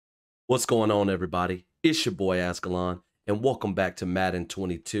What's going on, everybody? It's your boy Azkhalon, and welcome back to Madden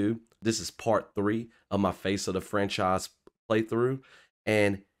 22. This is part 3 of my Face of the Franchise playthrough,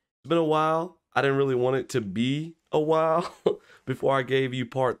 and it's been a while. I didn't really want it to be a while before I gave you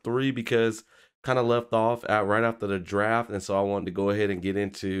part 3 because kind of left off right after the draft, and so I wanted to go ahead and get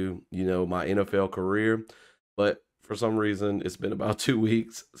into, my NFL career. But for some reason, it's been about 2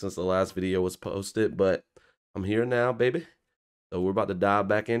 weeks since the last video was posted, but I'm here now, baby. So we're about to dive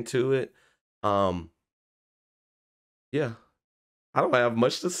back into it. Yeah, I don't have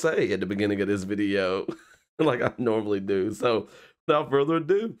much to say at the beginning of this video like I normally do. So without further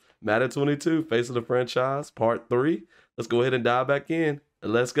ado, Madden 22, Face of the Franchise, Part 3. Let's go ahead and dive back in,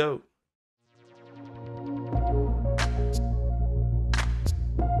 and let's go.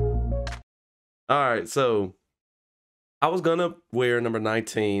 All right, so I was gonna wear number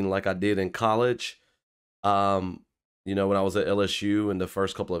 19 like I did in college. When I was at LSU in the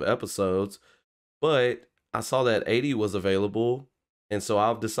first couple of episodes, but I saw that 80 was available, and so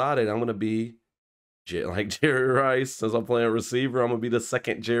I've decided I'm going to be like Jerry Rice. Since I'm playing receiver, I'm going to be the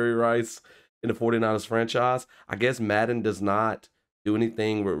second Jerry Rice in the 49ers franchise. I guess Madden does not do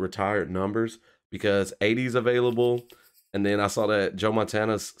anything with retired numbers because 80 is available, and then I saw that Joe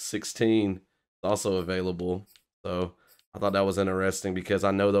Montana's 16 is also available, so I thought that was interesting because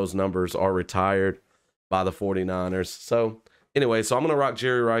I know those numbers are retired by the 49ers. So anyway, so I'm going to rock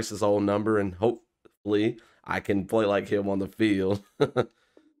Jerry Rice's old number, and hopefully I can play like him on the field. So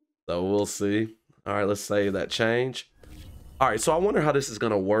we'll see. All right, let's save that change. All right, so I wonder how this is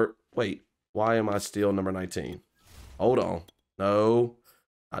going to work. Wait, why am I still number 19? Hold on. No,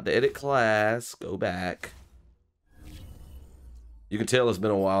 not the edit class. Go back. You can tell it's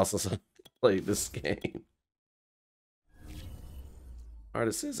been a while since I played this game. All right,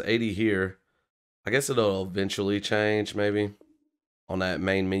 it says 80 here. I guess it'll eventually change maybe on that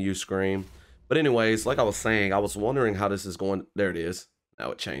main menu screen. But anyways, like I was saying, I was wondering how this is going. There it is.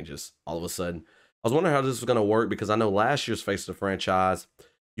 Now it changes all of a sudden. I was wondering how this was going to work because I know last year's Face of the Franchise,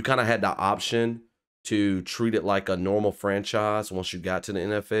 you kind of had the option to treat it like a normal franchise once you got to the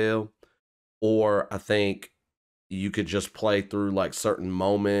NFL. Or I think you could just play through like certain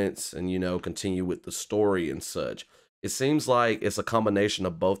moments and, continue with the story and such. It seems like it's a combination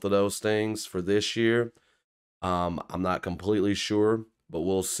of both of those things for this year. I'm not completely sure, but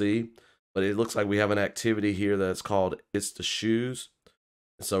we'll see. But it looks like we have an activity here that's called It's the Shoes.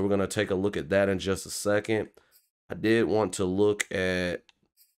 And so we're going to take a look at that in just a second. I did want to look at,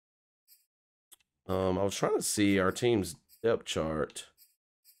 I was trying to see our team's depth chart.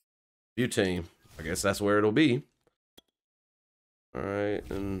 View team. I guess that's where it'll be. All right,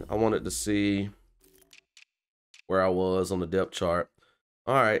 and I wanted to see where I was on the depth chart.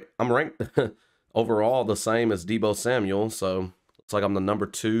 All right, I'm ranked overall the same as Deebo Samuel, so looks like I'm the number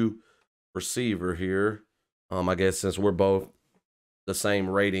 2 receiver here. I guess since we're both the same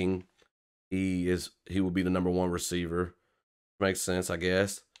rating, he will be the number 1 receiver. Makes sense, I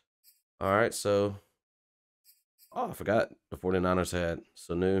guess. All right, so I forgot the 49ers had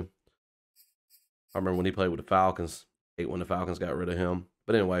Sanu. I remember when he played with the Falcons. I hate when the Falcons got rid of him.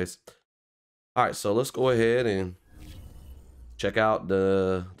 But anyways, all right, so let's go ahead and check out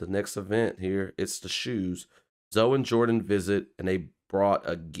the next event here. It's the shoes. Zoe and Jordan visit, and they brought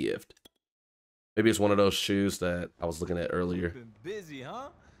a gift. Maybe it's one of those shoes that I was looking at earlier. Been busy, huh?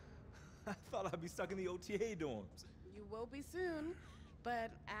 I thought I'd be stuck in the OTA dorms. You will be soon,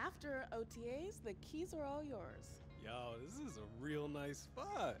 but after OTAs, the keys are all yours. Yo, this is a real nice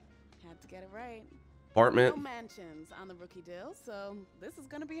spot. Had to get it right. Apartment. No mansions on the rookie deal, so this is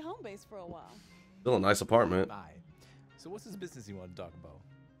gonna be home base for a while. Still a nice apartment. Bye. So what's this business you want to talk about?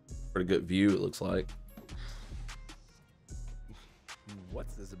 Pretty good view, it looks like.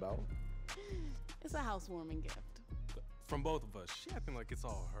 What's this about? It's a housewarming gift. From both of us. She acting like it's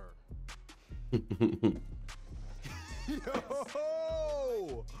all her.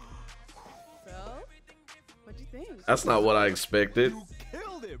 Yo! So, what'd you think? That's not what I expected. You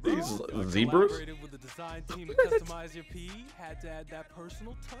killed it, bro. These zebras? Collaborated with the design team to customize your PE. Had to add that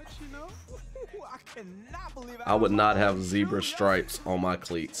personal touch, you know? I cannot believe I would not have zebra stripes on my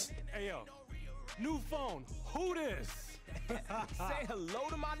cleats. Hey, yo. New phone. Who this? Say hello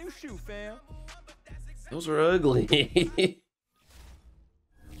to my new shoe, fam. Those are ugly.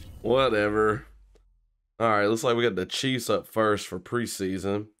 Whatever. All right, looks like we got the Chiefs up first for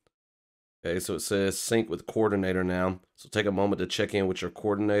preseason. Okay, so it says sync with coordinator now. So take a moment to check in with your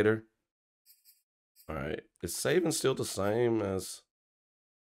coordinator. All right, is saving still the same as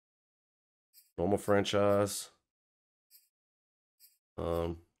normal franchise?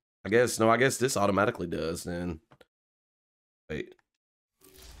 I guess this automatically does then. Wait.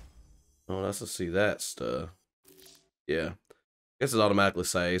 Oh, that's to see that stuff. Yeah. Guess it automatically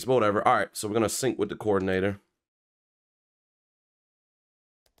saves, but whatever. All right, so we're going to sync with the coordinator.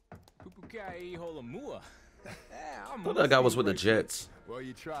 I thought that guy was with the Jets. Well,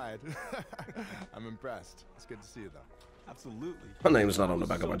 you tried. I'm impressed. It's good to see you, though. Absolutely. My name is not on the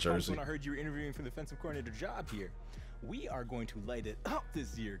back of my pumped jersey. When I heard you were interviewing for the defensive coordinator job here. We are going to light it up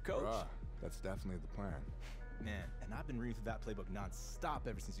this year, Coach. That's definitely the plan. Man, and I've been reading through that playbook nonstop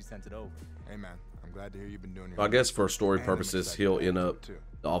ever since you sent it over. Hey, man, I'm glad to hear you've been doing your Well, I guess for story purposes, he'll end up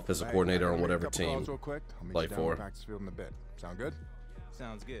the offensive Hey, coordinator I on gotta make a whatever couple team. calls real quick. I'll meet play you down for. on the practice field in a bit. Sound good?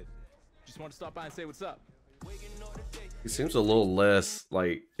 Sounds good. Just want to stop by and say what's up. He seems a little less,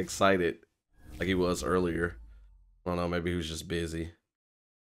 like, excited like he was earlier. I don't know, maybe he was just busy.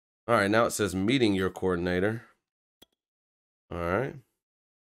 All right, now it says meeting your coordinator. All right.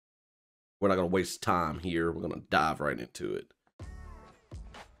 We're not going to waste time here. We're going to dive right into it.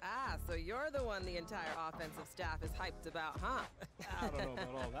 Ah, so you're the one the entire offensive staff is hyped about, huh? I don't know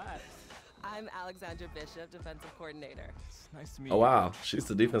about all that. I'm Alexandra Bishop, defensive coordinator. It's nice to meet Oh, you. wow. She's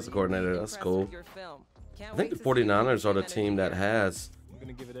the defensive coordinator. That's cool. I think the 49ers are the team that has I'm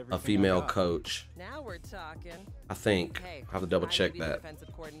gonna give it a everything I female got. coach. Now we're talking. I think. Hey, I have to double I check may be the that. defensive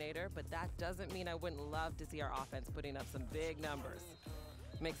coordinator, but that doesn't mean I wouldn't love to see our offense putting up some big numbers.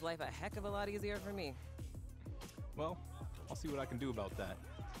 Makes life a heck of a lot easier for me. Well, I'll see what I can do about that.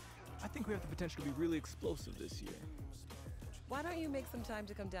 I think we have the potential to be really explosive this year. Why don't you make some time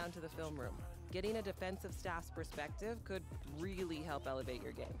to come down to the film room? Getting a defensive staff's perspective could really help elevate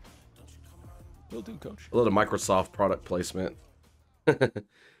your game. Will do, Coach. A little Microsoft product placement in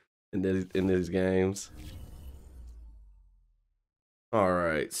these games. All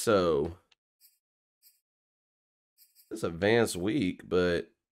right, so it's advanced week, but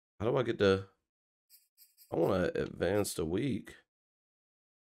how do I get to? I want to advance the week.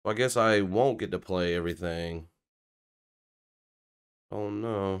 Well, I guess I won't get to play everything. Oh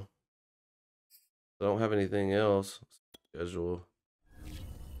no, I don't have anything else scheduled.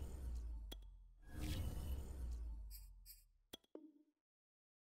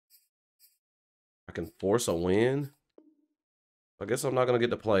 I can force a win. I guess I'm not gonna get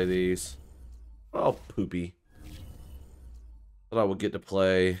to play these. Oh, poopy. Thought I would get to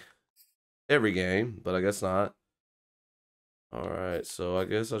play every game, but I guess not. All right, so I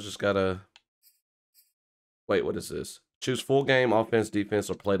guess I just gotta wait. What is this? Choose full game, offense, defense,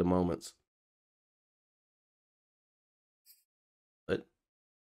 or play the moments. What?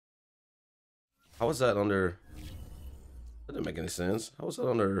 How was that under? That didn't make any sense. How was that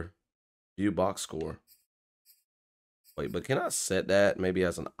under view box score? Wait, but can I set that maybe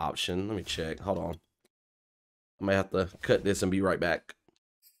as an option? Let me check. Hold on. I may have to cut this and be right back.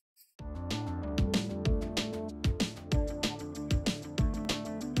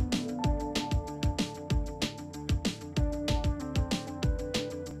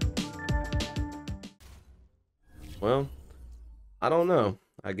 Well, I don't know.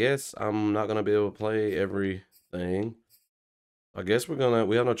 I guess I'm not gonna be able to play everything. I guess we have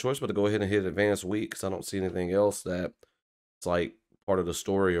no choice but to go ahead and hit advanced week because I don't see anything else that's like part of the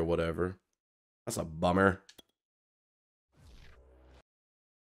story or whatever. That's a bummer.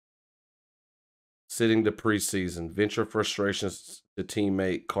 Sitting to preseason. Venture frustrations to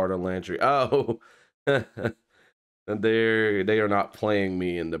teammate Carter Landry. Oh, and they are not playing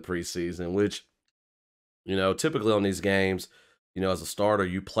me in the preseason, which, you know, typically on these games, you know, as a starter,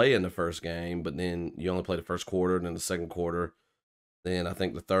 you play in the first game, but then you only play the first quarter and then the second quarter. Then I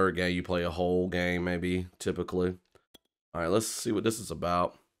think the third game, you play a whole game, maybe, typically. All right, let's see what this is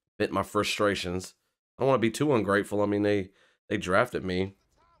about. Vent my frustrations. I don't want to be too ungrateful. I mean, they drafted me.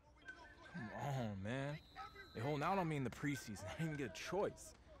 Come on, man. They holding out on me in the preseason. I didn't even get a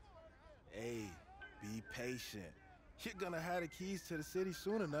choice. Hey, be patient. You're gonna have the keys to the city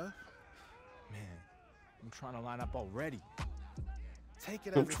soon enough. Man, I'm trying to line up already. Take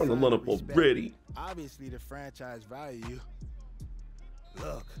it I'm as a trying to sign line of up respect. already. Obviously, the franchise value you.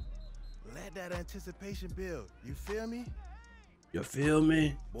 Look, let that anticipation build. You feel me? You feel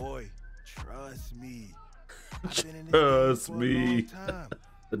me? Boy, trust me. I've been in this Trust game for me. a long time.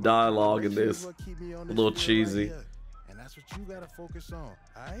 The dialogue in Frustration is this, what keep me on a this little field right cheesy. here. And that's what you gotta focus on,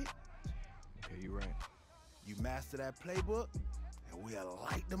 alright? Okay, you're right. You master that playbook, and we'll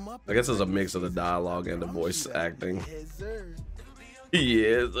light them up. I guess it's a mix of the dialogue and the Promise voice you that. acting. Yes, sir.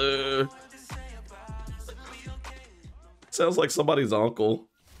 Yes, sir. Sounds like somebody's uncle.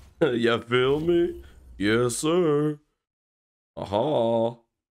 You feel me? Yes, sir. Aha. All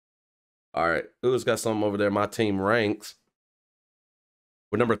right. Who's got something over there? My team ranks.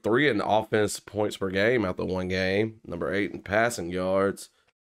 We're number 3 in offense points per game after one game. Number 8 in passing yards.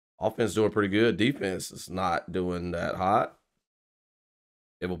 Offense doing pretty good. Defense is not doing that hot.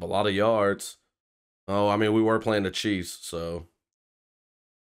 Gave up a lot of yards. Oh, I mean, we were playing the Chiefs, so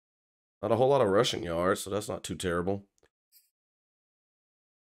not a whole lot of rushing yards, so that's not too terrible.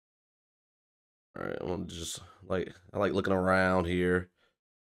 All right, I want to just I like looking around here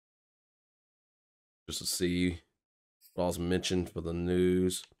just to see what was mentioned for the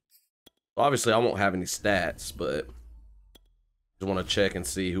news. Obviously, I won't have any stats, but just want to check and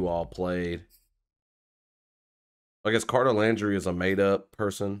see who all played. I guess Carter Landry is a made-up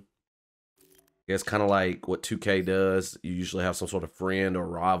person. I guess kind of like what 2K does. You usually have some sort of friend or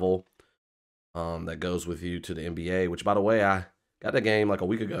rival that goes with you to the NBA, which, by the way, I got the game like a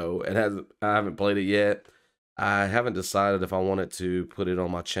week ago and I haven't played it yet. I haven't decided if I wanted to put it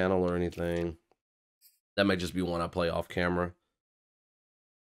on my channel or anything. That may just be one I play off camera.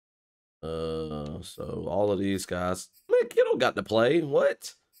 So all of these guys, man, Kittle got to play.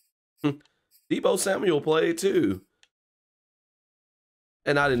 What? Deebo Samuel played too,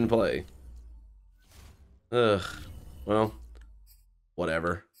 and I didn't play. Ugh. Well,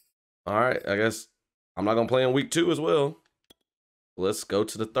 whatever. All right, I guess I'm not gonna play in week 2 as well. Let's go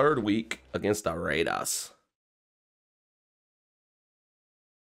to the 3rd week against the Raiders.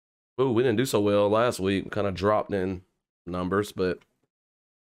 Ooh, we didn't do so well last week. We kind of dropped in numbers, but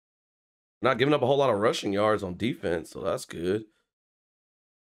not giving up a whole lot of rushing yards on defense, so that's good.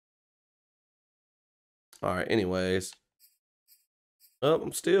 All right, anyways.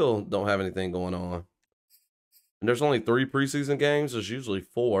 I'm still don't have anything going on. And there's only 3 preseason games. There's usually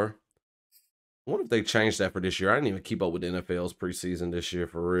 4. I wonder if they changed that for this year. I didn't even keep up with the NFL's preseason this year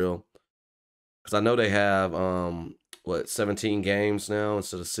for real. Because I know they have, 17 games now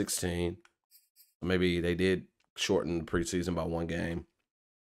instead of 16. Maybe they did shorten the preseason by 1 game.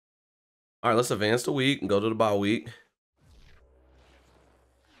 All right, let's advance the week and go to the bye week.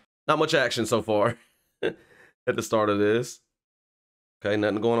 Not much action so far at the start of this. Okay,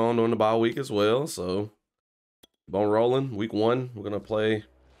 nothing going on during the bye week as well. So, keep on rolling. Week 1, we're going to play.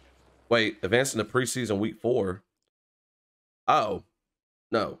 Wait, advancing to preseason week 4. Oh,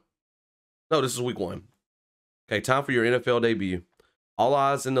 no. No, this is week 1. Okay, time for your NFL debut. All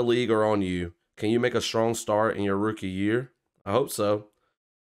eyes in the league are on you. Can you make a strong start in your rookie year? I hope so. All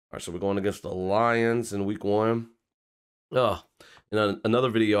right, so we're going against the Lions in week 1. Oh, and another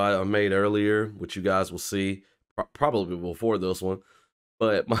video I made earlier, which you guys will see probably before this one.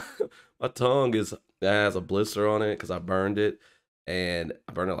 But my tongue has a blister on it because I burned it. And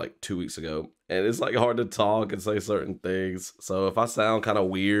I burned it like 2 weeks ago. And it's like hard to talk and say certain things. So if I sound kind of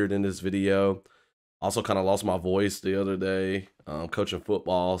weird in this video, also kind of lost my voice the other day coaching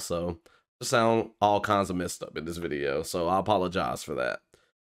football. So I sound all kinds of messed up in this video. So I apologize for that.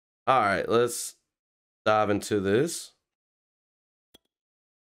 All right, let's dive into this.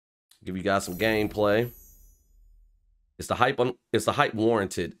 Give you guys some gameplay. It's the hype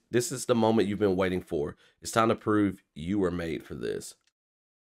warranted. This is the moment you've been waiting for. It's time to prove you were made for this.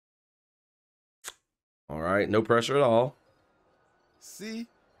 All right, no pressure at all. See?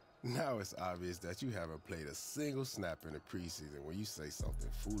 Now it's obvious that you haven't played a single snap in the preseason when you say something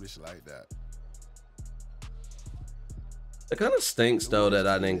foolish like that. It kind of stinks though that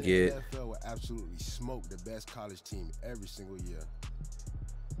I didn't get. The NFL will absolutely smoke the best college team every single year.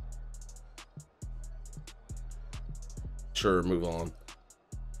 Sure, move on.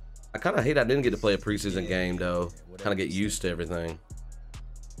 I kind of hate I didn't get to play a preseason game though. Kind of get used to everything.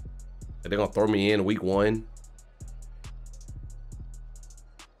 They're gonna throw me in week 1.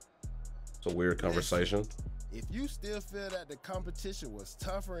 It's a weird conversation. If you still feel that the competition was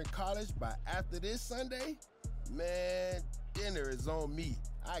tougher in college by after this Sunday, man, dinner is on me.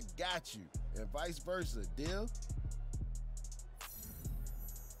 I got you, and vice versa, deal?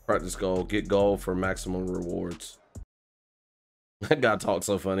 Practice goal, get goal for maximum rewards. That guy talks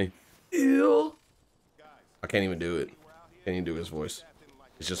so funny. Ew. I can't even do it. Can't even do his voice.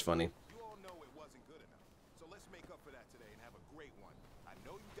 It's just funny.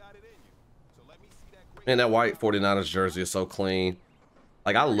 Man, that white 49ers jersey is so clean.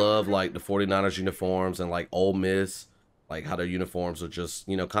 Like, I love, like, the 49ers uniforms and, like, Ole Miss. Like, how their uniforms are just,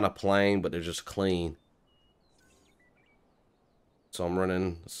 you know, kind of plain, but they're just clean. So I'm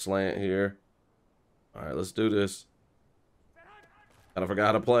running slant here. All right, let's do this. Kind of forgot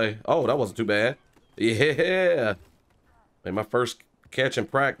how to play. Oh, that wasn't too bad. Yeah. Made my first catch in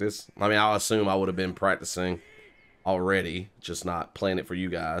practice. I mean, I'll assume I would have been practicing already, just not playing it for you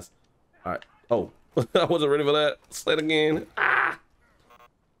guys. All right. Oh, I wasn't ready for that. Slant again. Ah.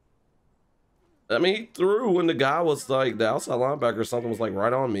 I mean, he threw when the guy was like, the outside linebacker or something was like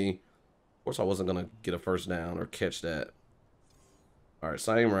right on me. Of course, I wasn't going to get a first down or catch that. All right,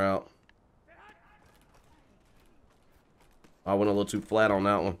 same route. I went a little too flat on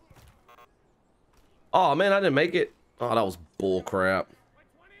that one. Oh man, I didn't make it. Oh, that was bull crap.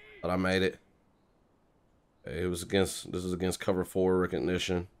 But I made it. It was against. This is against cover 4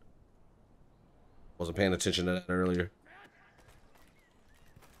 recognition. Wasn't paying attention to that earlier.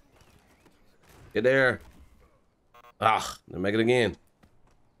 Get there. Ah, then make it again.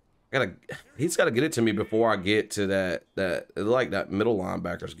 He's got to get it to me before I get to that. Like that middle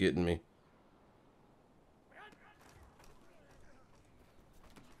linebacker's getting me.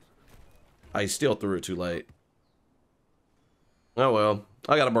 I still threw it too late. Oh well,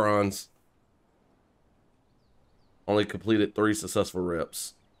 I got a bronze. Only completed 3 successful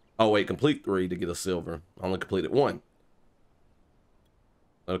reps. Oh wait, complete 3 to get a silver. Only completed 1.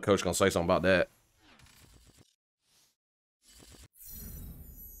 The coach gonna say something about that.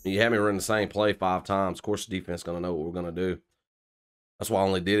 You had me run the same play 5 times. Of course, the defense gonna know what we're gonna do. That's why I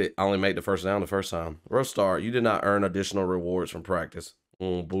only did it. I only made the first down the first time. Rough start. You did not earn additional rewards from practice.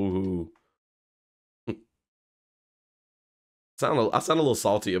 Oh, boo-hoo. I sound a little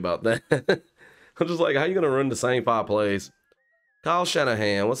salty about that. I'm just like, how you gonna run the same 5 plays? Kyle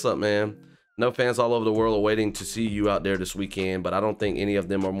Shanahan, what's up, man? No fans all over the world are waiting to see you out there this weekend, but I don't think any of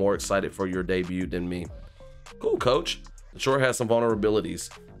them are more excited for your debut than me. Cool, coach. Detroit has some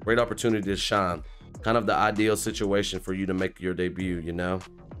vulnerabilities. Great opportunity to shine. Kind of the ideal situation for you to make your debut, you know?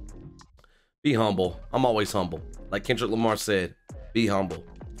 Be humble. I'm always humble. Like Kendrick Lamar said, be humble.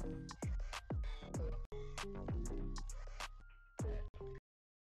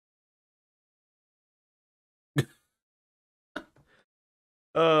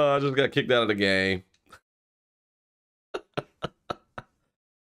 I just got kicked out of the game.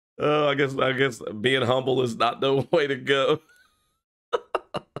 I guess being humble is not the way to go.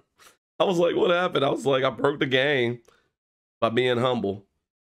 I was like, what happened? I was like, I broke the game by being humble.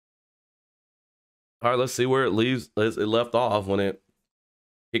 All right, let's see where it leaves. It left off when it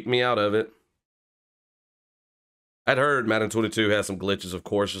kicked me out of it. I'd heard Madden 22 has some glitches, of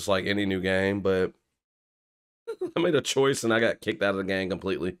course, just like any new game, but I made a choice and I got kicked out of the game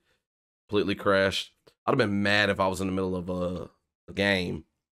completely. Completely crashed. I'd have been mad if I was in the middle of a game.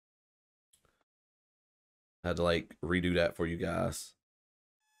 I had to like redo that for you guys.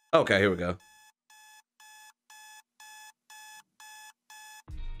 Okay, here we go.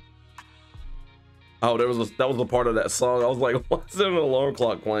 Oh, that was a part of that song. I was like, what's an alarm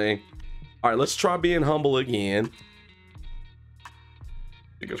clock playing? All right, let's try being humble again.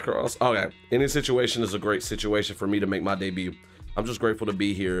 Fingers crossed. Okay, any situation is a great situation for me to make my debut. I'm just grateful to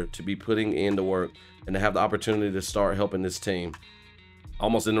be here, to be putting in the work, and to have the opportunity to start helping this team.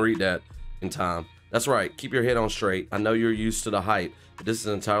 Almost didn't read that in time. That's right. Keep your head on straight. I know you're used to the hype, but this is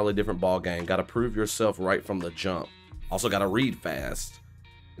an entirely different ball game. Got to prove yourself right from the jump. Also got to read fast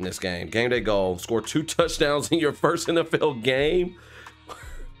in this game. Game day goal. Score 2 touchdowns in your first NFL game.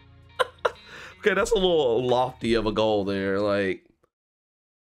 Okay, that's a little lofty of a goal there. Like,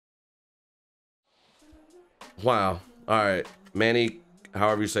 wow. All right. Manny,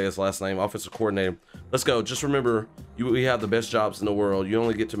 however you say his last name, offensive coordinator. Let's go. Just remember, we have the best jobs in the world. You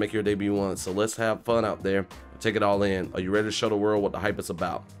only get to make your debut once, so let's have fun out there. Take it all in. Are you ready to show the world what the hype is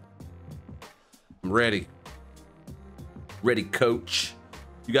about? I'm ready. Ready, coach.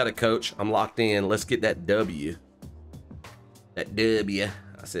 You got it, coach. I'm locked in. Let's get that W. That W.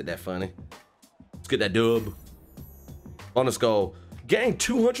 I said that funny. Let's get that dub. Bonus goal. Gain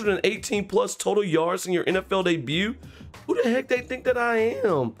 218 plus total yards in your NFL debut. Who the heck they think that I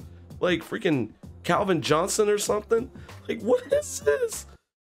am? Like freaking Calvin Johnson or something? Like, what is this?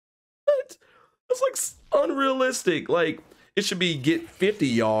 What? That's like unrealistic. Like, it should be get 50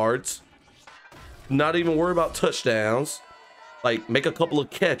 yards. Not even worry about touchdowns. Like, make a couple of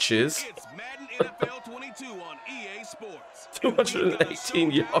catches. It's Madden NFL 22 on EA Sports.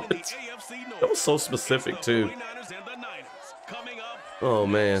 218 yards. That was so specific, too. Oh,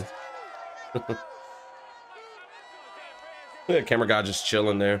 man. Yeah, camera guy just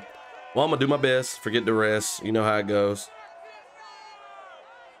chilling there. Well, I'm going to do my best. Forget the rest. You know how it goes.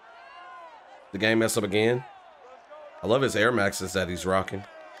 The game mess up again. I love his Air Maxes that he's rocking.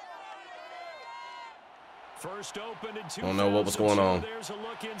 First open in I don't know what was going on. There's a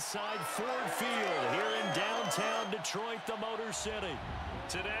look inside Ford Field here in downtown Detroit, the Motor City.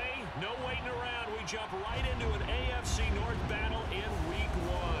 Today, no waiting around. We jump right into an AFC North battle in Week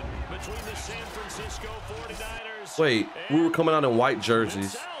 1 between the San Francisco 49ers. Wait, we were coming out in white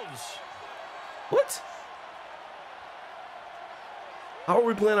jerseys. What? How are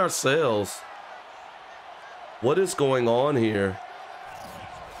we playing ourselves? What is going on here?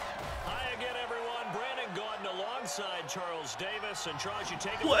 Hi again, everyone. Brandon Gaudin alongside Charles Davis. this and tries to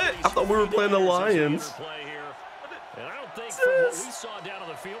take What? I thought we were playing the Lions. And I don't think from what we saw down on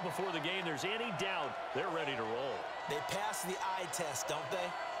the field before the game, there's any doubt they're ready to roll. They pass the eye test, don't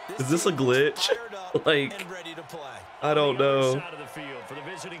they? Is this a glitch? Like, I don't know.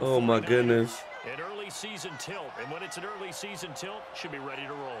 Oh my goodness. An early season tilt, and when it's an early season tilt, should be ready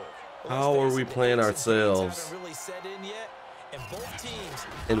to roll. How are we playing ourselves?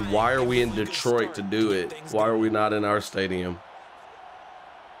 And why are we in Detroit to do it? Why are we not in our stadium?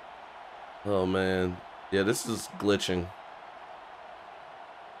 Oh man. Yeah, this is glitching.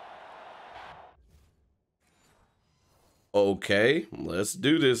 Okay, let's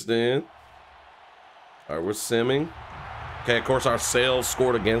do this then. All right, we're simming. Okay, of course our sales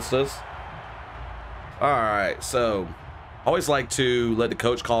scored against us. All right, so I always like to let the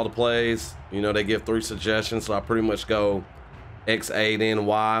coach call the plays. You know, they give 3 suggestions, so I pretty much go X, A, then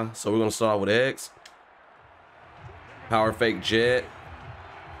Y. So we're gonna start with X. Power fake jet.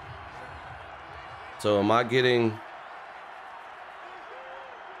 So am I getting...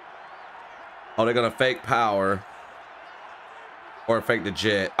 Oh, they're gonna fake power. Or fake the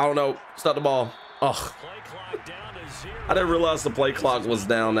jet. I don't know. Stop the ball. Ugh. I didn't realize the play clock was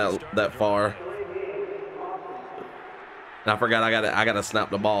down that far. And I forgot I gotta snap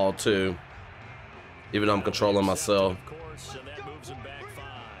the ball too. Even though I'm controlling myself.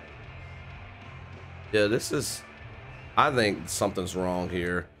 Yeah, this is... I think something's wrong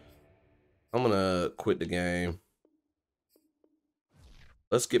here. I'm gonna quit the game.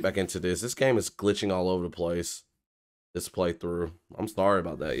 Let's get back into this. This game is glitching all over the place. This playthrough. I'm sorry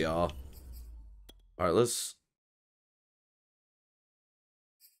about that, y'all. All right, let's...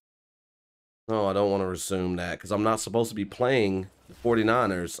 No, I don't want to resume that because I'm not supposed to be playing the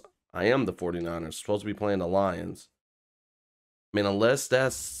 49ers. I am the 49ers. Supposed to be playing the Lions. I mean, unless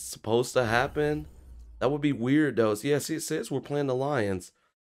that's supposed to happen, that would be weird, though. Yeah, see, it says we're playing the Lions.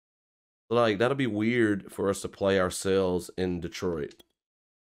 So, like, that'll be weird for us to play ourselves in Detroit.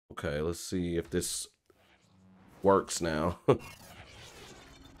 Okay, let's see if this works now.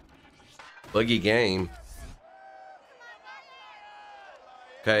 Buggy game.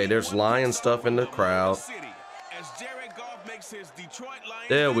 Okay, there's lion stuff in the crowd.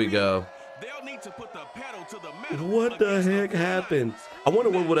 There we go. What the heck happened? I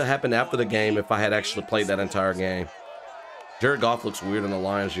wonder what would have happened after the game if I had actually played that entire game. Jared Goff looks weird in the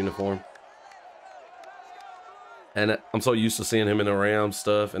Lions uniform. And I'm so used to seeing him in the Rams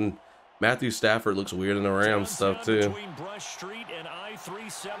stuff. And Matthew Stafford looks weird in the Rams stuff too. Between Brush Street and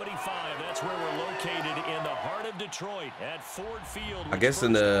I-375, that's where we're located in the heart of Detroit at Ford Field. I guess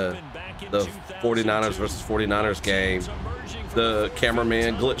in the 49ers versus 49ers game, the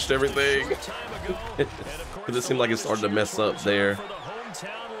cameraman glitched everything. Because it seemed like it started to mess up there. For the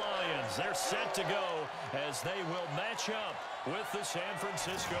hometown Lions, they're set to go as they will match up with the San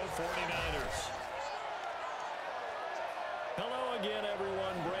Francisco 49ers. Hello again, everyone.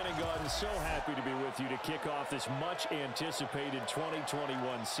 Brandon Gaudin, so happy to be with you to kick off this much-anticipated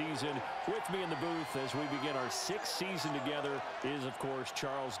 2021 season. With me in the booth as we begin our 6th season together is, of course,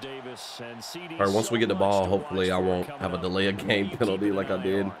 Charles Davis and CD. All right, once we get the ball, hopefully I won't have a delay of game penalty like I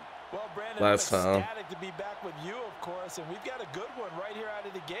did last time. Ecstatic to be back with you, of course, and we've got a good one right here out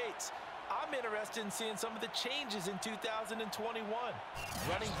of the gates. I'm interested in seeing some of the changes in 2021.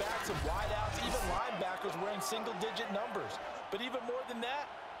 Running backs and wideouts, even linebackers wearing single-digit numbers. But even more than that,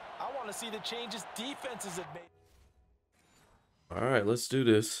 I want to see the changes defenses have made. All right, let's do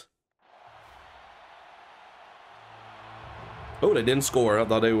this. Oh, they didn't score. I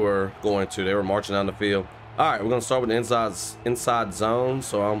thought they were going to. They were marching down the field. All right, we're going to start with the inside zone.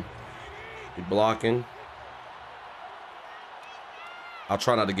 So I'm blocking. I'll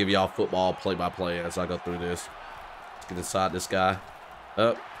try not to give y'all football play-by-play as I go through this. Let's get inside this guy.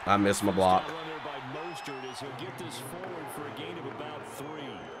 Oh, I missed my block.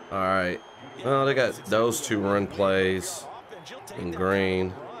 All right. Well, they got those 2 run plays in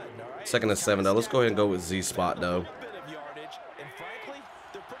green. 2nd and 7, though. Let's go ahead and go with Z-spot, though.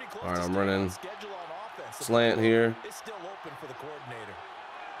 All right, I'm running slant here.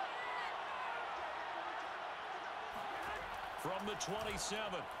 From the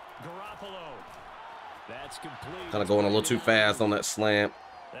 27, Garoppolo. That's complete. Kind of going a little too fast on that slant.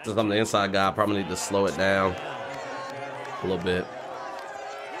 Since I'm the inside guy, I probably need to slow it down a little bit.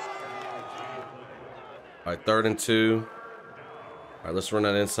 All right, 3rd and 2. All right, let's run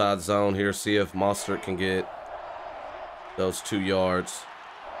that inside zone here. See if Mostert can get those 2 yards.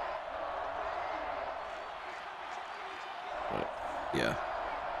 All right, yeah.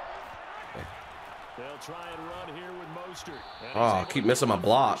 Okay. They'll try and run here with Mostert. Oh, I keep missing my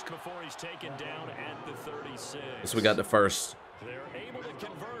block. Before he's taken down at the 36. So we got the first They're able to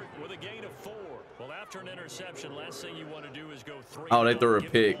convert with a gain of 4. Well, after an interception, last thing you want to do is go 3. Oh, they threw a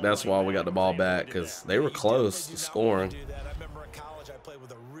pick. That's why we got the ball back, because they were close to scoring. I remember in college I played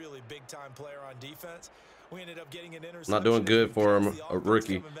with a really big-time player on defense. We ended up getting an interception. Not doing good for him, a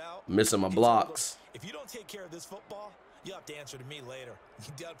rookie. Missing my blocks. If you don't take care of this football, you'll have to answer to me later.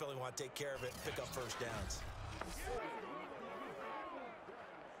 You definitely want to take care of it and pick up first downs.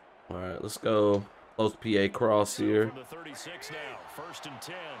 All right, let's go. Close PA cross here.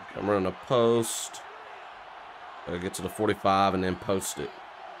 I'm running a post. Gotta get to the 45 and then post it.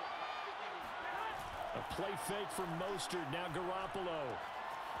 A play fake from Mostert. Now Garoppolo.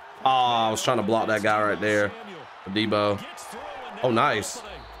 Oh, I was trying to block that guy right there. Debo. Oh, nice.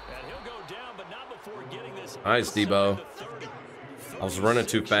 Nice, Debo. I was running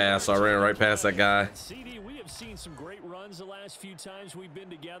too fast, so I ran right past that guy. We have seen some great runs the last few times we've been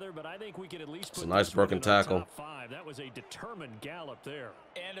together, but I think we can at least put a nice broken tackle. That was a determined gallop there.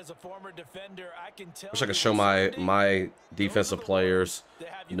 And as a former defender, I can tell. Wish I could show my defensive players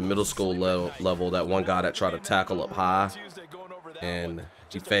in the middle school level that one guy that tried to tackle up high and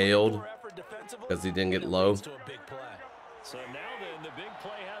he failed because he didn't get low. So now then, the big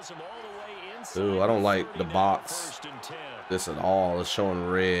play has him all the way inside. Ooh, I don't like the box this at all. It's showing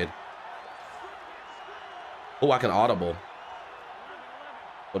red. Oh, I can audible.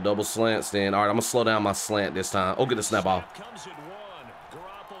 A double slants then. All right, I'm going to slow down my slant this time. Oh, get the snap off.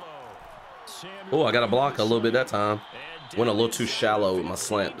 Oh, I got to block a little bit that time. Went a little too shallow with my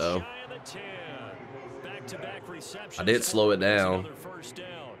slant, though. I did slow it down.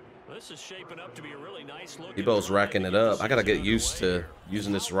 Debo's racking it up. I got to get used to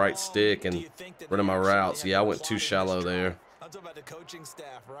using this right stick and running my routes. Yeah, I went too shallow there. I'm talking about the coaching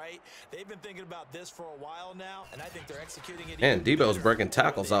staff, right? They've been thinking about this for a while now, and I think they're executing it. Man, Debo's breaking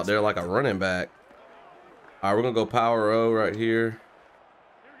tackles out there like a running back. All right, we're going to go power O right here.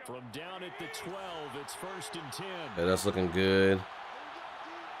 From down at the 12, it's 1st and 10. Yeah, that's looking good.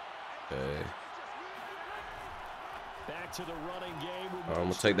 Okay. Back to the running game. I'm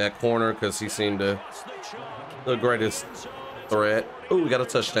going to take that corner because he seemed the greatest threat. Oh, we got a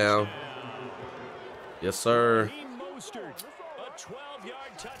touchdown. Yes, sir. A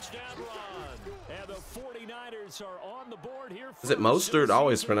 12-yard touchdown run. And the 49ers are on the board here. Is it Mostert? I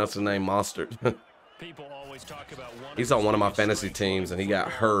always pronounce the name Mostert. People always talk about he's on one of my fantasy teams, and he got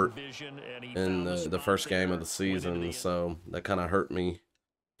hurt in the first game of the season, so that kind of hurt my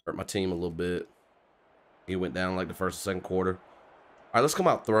team a little bit. He went down like the first and second quarter. All right, let's come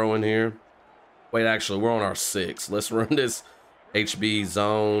out throwing here. Wait, actually, we're on our 6. Let's run this HB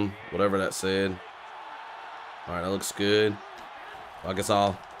zone, whatever that said. All right, that looks good. I guess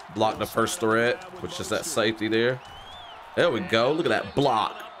I'll block the first threat, which is that safety there. There we go. Look at that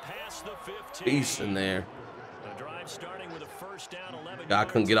block. Beast in there. Guy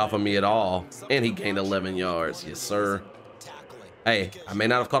couldn't get off of me at all, and he gained 11 yards. Yes, sir. Hey, I may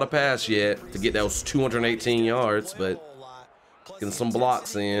not have caught a pass yet to get those 218 yards, but getting some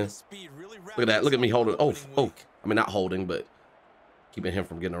blocks in. Look at that. Look at me holding. Oh. I mean, not holding, but keeping him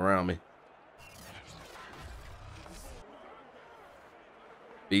from getting around me.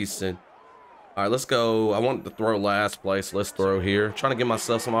 Beasting. All right, let's go. I wanted to throw last place. Let's throw here. Trying to give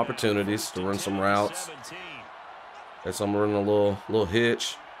myself some opportunities to run some routes. Okay, so I'm running a little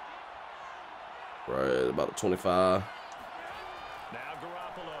hitch. Right about the 25.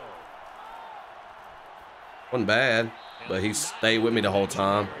 Wasn't bad, but he stayed with me the whole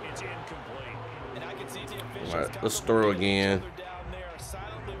time. All right, let's throw again.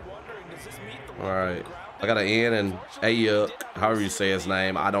 All right. I got an N and Ayuk, however you say his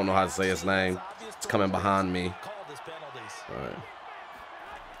name. I don't know how to say his name. It's coming behind me. All right.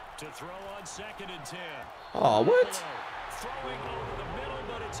 Oh, what?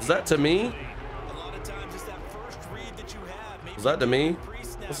 Is that to me? Was that to me?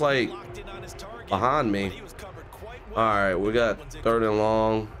 It's like behind me. All right, we got 3rd and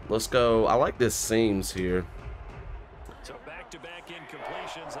long. Let's go. I like this seams here.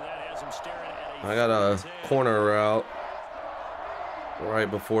 I got a corner route right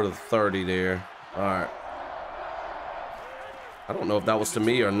before the 30 there. All right. I don't know if that was to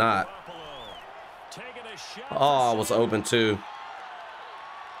me or not. Oh, I was open too.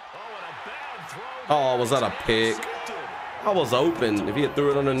 Oh, was that a pick? I was open. If he had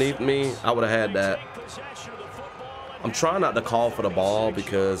threw it underneath me, I would have had that. I'm trying not to call for the ball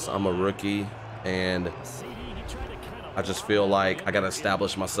because I'm a rookie and I just feel like I got to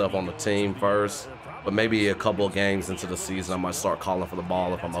establish myself on the team first. But maybe a couple of games into the season, I might start calling for the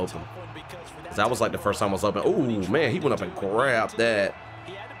ball if I'm open. Because that was like the first time I was open. Oh, man, he went up and grabbed that.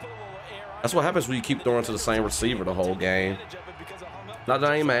 That's what happens when you keep throwing to the same receiver the whole game. Not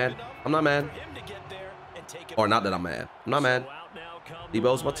that I ain't mad. I'm not mad. Or not that I'm mad. I'm not mad.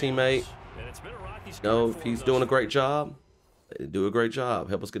 Debo's my teammate. You know, if he's doing a great job, they do a great job.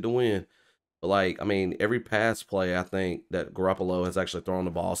 Help us get the win. But, like, I mean, every pass play, I think, that Garoppolo has actually thrown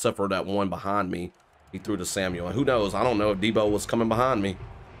the ball, except for that one behind me. He threw to Samuel. And who knows? I don't know if Debo was coming behind me.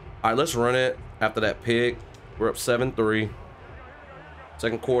 All right, let's run it after that pick. We're up 7-3.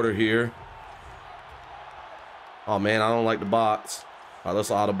 Second quarter here. Oh, man, I don't like the box. All right,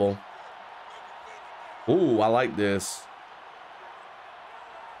 let's audible. Ooh, I like this.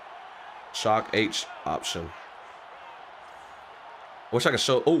 Shock H option. I wish I could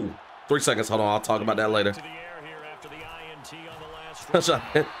show. Ooh, 3 seconds. Hold on, I'll talk about that later.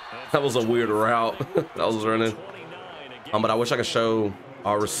 That was a weird route that was running. But I wish I could show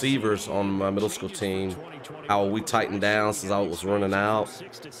our receivers on my middle school team how we tightened down since I was running out.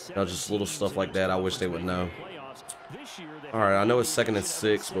 You know, just little stuff like that. I wish they would know. All right, I know it's 2nd and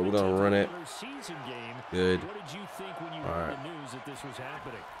 6, but we're gonna run it. Good. All right.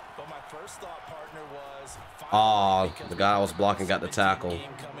 Oh, the guy I was blocking got the tackle.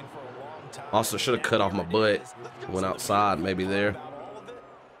 Also, should have cut off my butt. Went outside, maybe there.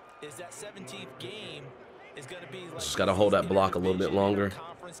 Just got to hold that block a little bit longer.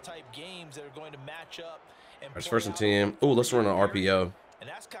 It's 1st and 10. Ooh, let's run an RPO.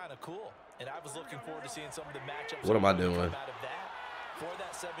 What am I doing?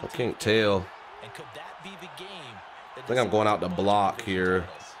 I can't tell. I think I'm going out the block here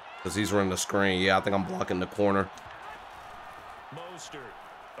because he's running the screen. Yeah, I think I'm blocking the corner.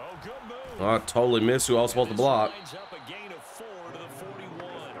 Oh, I totally missed who I was supposed to block.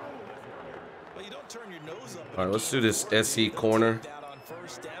 All right, let's do this SE corner.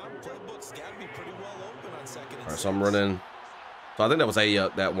 All right, so I'm running. So I think that was A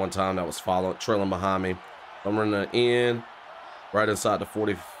up that one time that was trailing behind me. I'm running in right inside the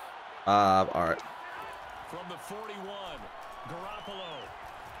 45. All right. From the 41, Garoppolo.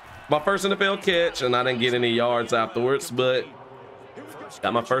 My first NFL catch, and I didn't get any yards afterwards, but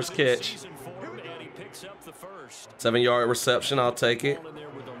got my first catch. 7-yard reception, I'll take it.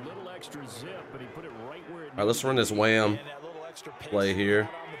 All right, let's run this wham play here.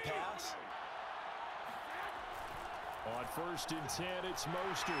 On 1st and 10, it's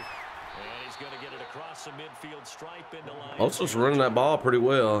Mostert. And he's going to get it across the midfield stripe into line. Mostert's running that ball pretty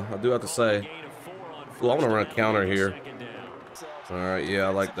well, I do have to say. Ooh, I want to run a counter here. All right, yeah, I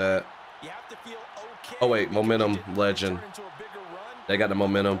like that. Oh, wait, momentum legend. They got the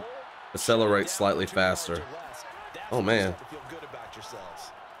momentum. Accelerate slightly faster. Oh, man.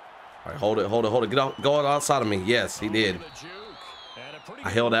 All right, hold it, hold it, hold it. Get out, go outside of me. Yes, he did. I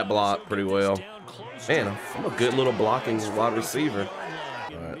held that block pretty well. Man, I'm a good little blocking wide receiver.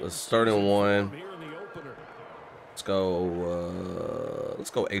 All right, let's start in 1. Let's go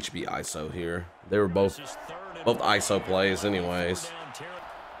HB ISO here. They were both ISO plays anyways.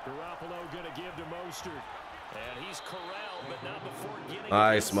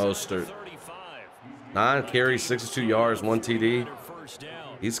 Nice Mostert. 9 carries, 62 yards, 1 TD.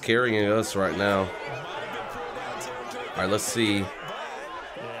 He's carrying us right now. All right, let's see.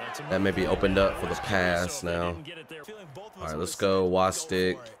 That may be opened up for the pass now. All right, let's go Y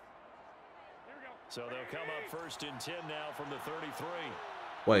stick. So they'll come up 1st and 10 now from the 33.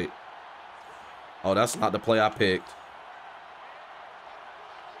 Wait. Oh, that's not the play I picked.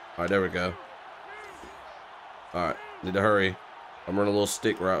 All right, there we go. All right, need to hurry. I'm running a little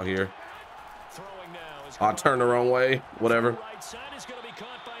stick route here. Oh, I turned the wrong way. Whatever.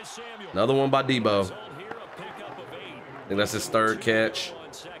 Another one by Debo. I think that's his 3rd catch.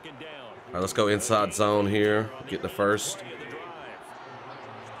 All right, let's go inside zone here. Get the first.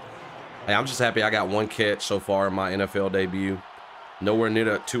 Hey, I'm just happy I got 1 catch so far in my NFL debut. Nowhere near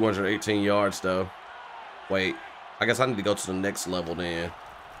the 218 yards, though. Wait, I guess I need to go to the next level then.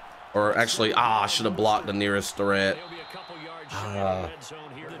 Or actually, I should have blocked the nearest threat. All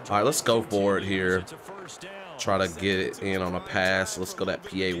right, let's go for it here. Try to get it in on a pass. Let's go that PA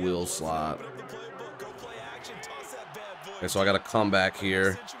wheel slide. Okay, so I got to come back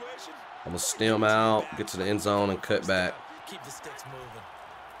here. I'm going to stem out, get to the end zone, and cut back. Keep the sticks moving.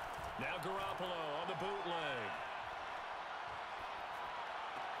 Now Garoppolo on the bootleg.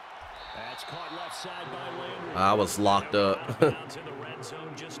 That's caught left side by Landry. I was locked up. All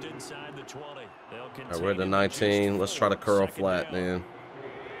right, we're at the 19. Let's try to curl flat, man.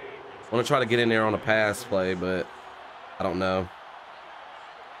 I want to try to get in there on a pass play, but I don't know.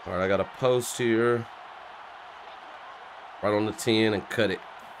 All right, I got a post here. Right on the 10 and cut it.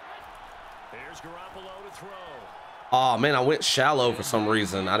 Oh man, I went shallow for some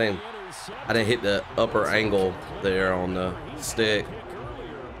reason. I didn't hit the upper angle there on the stick.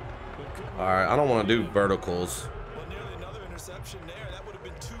 All right, I don't want to do verticals. Well, nearly another interception there. That would have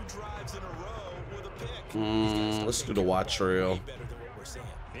been 2 drives in a row with a pick. Let's do the Y trail.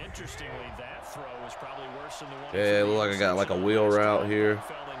 Interestingly, that throw was probably worse than the one. Yeah, it looked like I got like a wheel route here.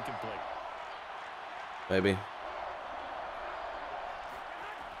 Maybe.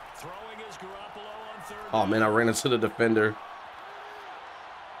 Oh man, I ran into the defender.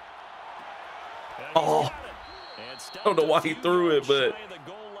 Oh, I don't know why he threw it, but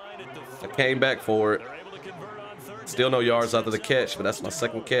I came back for it. Still no yards after the catch, but that's my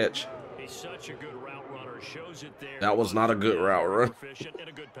second catch. That was not a good route run.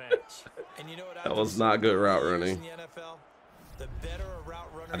 That was not good route running.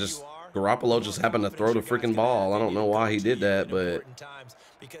 Garoppolo just happened to throw the freaking ball. I don't know why he did that, but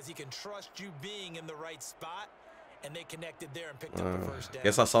because he can trust you being in the right spot, and they connected there and picked up the first down.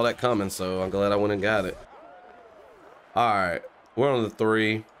 Guess I saw that coming, so I'm glad I went and got it. All right, we're on the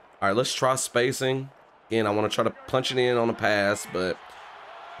 3. All right, let's try spacing. Again, I want to try to punch it in on the pass, but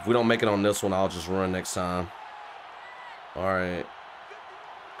if we don't make it on this one, I'll just run next time. All right.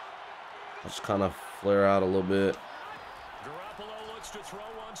 Let's kind of flare out a little bit.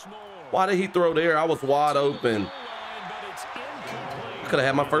 Why did he throw there? I was wide open. I could have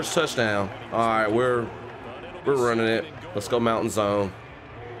had my first touchdown. All right, we're running it. Let's go mountain zone.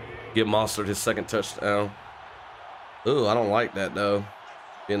 Give Mostert his second touchdown. Ooh, I don't like that though.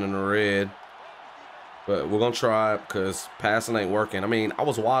 Being in the red. But we're gonna try it because passing ain't working. I mean, I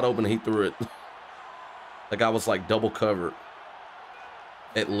was wide open and he threw it. That guy was like double covered.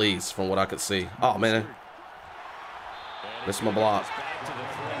 At least from what I could see. Oh man. Missed my block.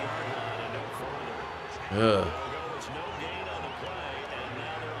 Ugh.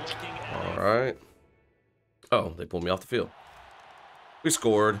 All right. Oh, they pulled me off the field. We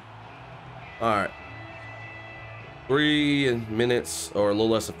scored. All right. 3 minutes or a little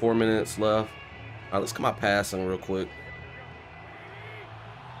less than 4 minutes left. All right, let's come out passing real quick.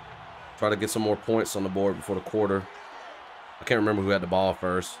 Try to get some more points on the board before the quarter. I can't remember who had the ball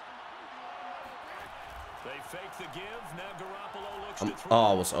first.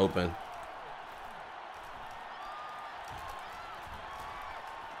 Oh, I was open.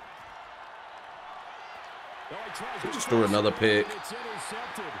 He just threw another pick.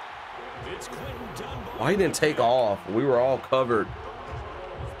 Why he didn't take off? We were all covered.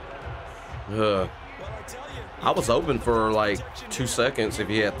 Ugh. I was open for like 2 seconds if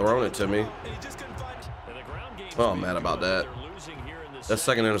he had thrown it to me. Oh, I'm mad about that. That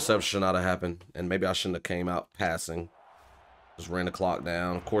second interception should not have happened. And maybe I shouldn't have came out passing. Just ran the clock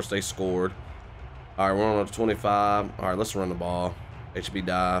down. Of course, they scored. All right, we're on 25. All right, let's run the ball. HB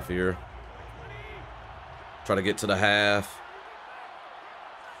dive here. Try to get to the half.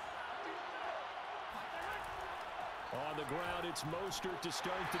 On the ground, it's Mostert to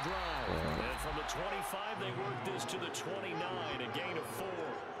start the drive. And from the 25, they work this to the 29, a gain of 4.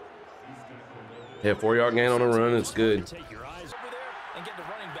 Yeah, 4-yard gain on the run. It's good. Take your eyes over there and get the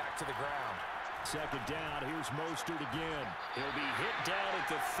running back to the ground. Second down, here's Mostert again. He'll be hit down at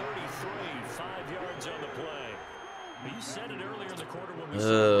the 33, 5 yards on the play. You said it earlier in the quarter when we I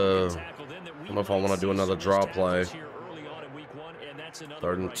don't know if I want to do another draw play.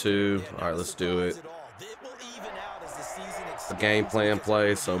 3rd and 2. All right, let's do it. A game plan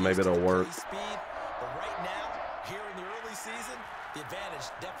play, so maybe it'll work. But right now, here in the early season, the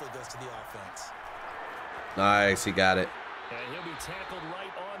advantage definitely goes to the offense. Nice, he got it.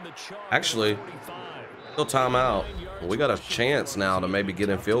 Actually, still timeout. We got a chance now to maybe get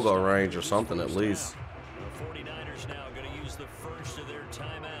in field goal range or something at least.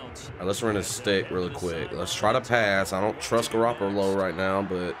 All right, let's run a stick really quick. Let's try to pass. I don't trust Garoppolo right now,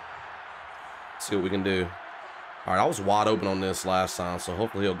 but let's see what we can do. All right, I was wide open on this last time, so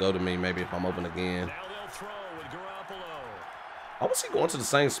hopefully he'll go to me maybe if I'm open again. Why was he going to the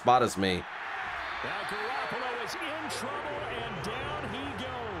same spot as me? Now Garoppolo is in trouble, and down he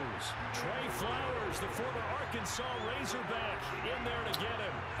goes. Trey Flowers, the former Arkansas Razorback, in there to get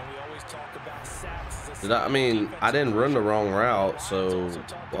him. And we always talk about sacks. I mean, I didn't run the wrong route, so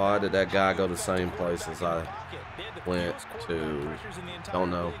why did that guy go the same place as I went to?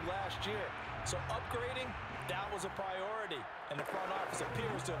 Don't know. So upgrading, that was a priority. And the front office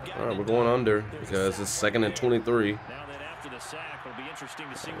appears to have gotten. All right, we're going under because it's 2nd and 23. Now then, after the sack, it'll be interesting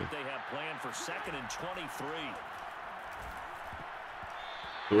to see what they have planned for 2nd and 23.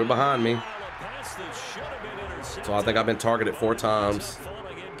 We're behind me. So I think I've been targeted 4 times.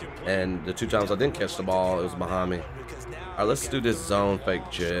 And the 2 times I didn't catch the ball, it was behind me. All right, let's do this zone fake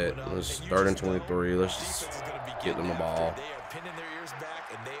jet. Let's 3rd and 23. Let's just get them the ball. They are pinning their ears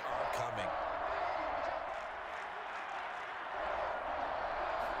back, and they are coming.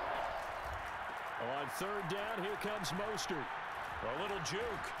 On third down, here comes Mostert. A little juke.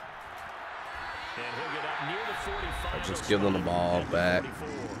 And he'll get up near the 45. Just give them the ball back.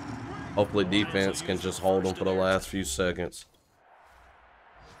 Hopefully defense can just hold them for the last few seconds.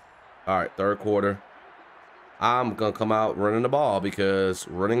 All right, third quarter. I'm going to come out running the ball because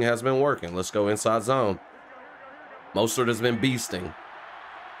running has been working. Let's go inside zone. Mostert has been beasting.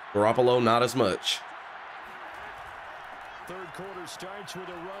 Garoppolo, not as much. Third quarter starts with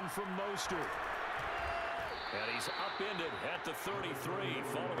a run from Mostert. And he's upended at the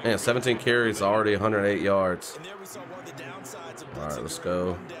 33. Man, 17 carries, already 108 yards. All right, let's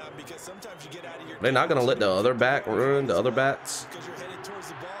go. They're not going to let the other back run, the other backs.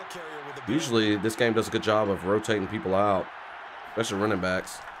 Usually, this game does a good job of rotating people out, especially running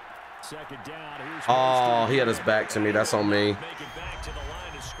backs. Oh, he had his back to me. That's on me.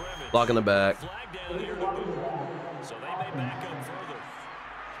 Blocking the back.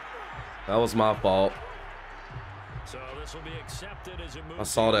 That was my fault. I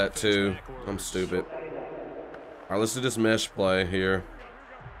saw that too. I'm stupid. All right, let's do this mesh play here.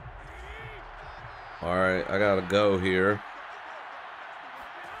 All right, I gotta go here.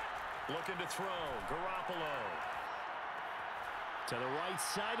 Looking to throw, Garoppolo. To the right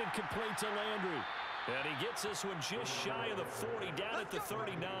side and complete to Landry. And he gets this one just shy of the 40, down at the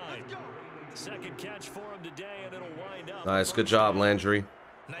 39. Second catch for him today, and it'll wind up. Nice, good job, Landry.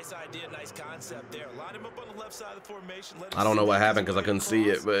 Nice idea, nice concept there. Line him up on the left side of the formation. I don't know what happened because I couldn't see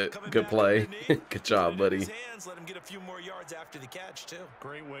it, but good play. Good job, buddy. Let him get a few more yards after the catch, too.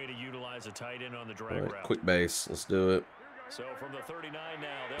 Great way to utilize a tight end on the drag route. Quick base, let's do it. So from the 39 now,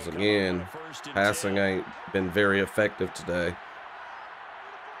 because again, passing ain't been very effective today.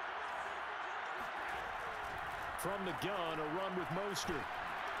 From the gun, a run with Mostert.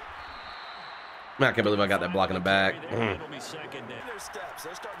 Man, I can't believe I got that block in the back.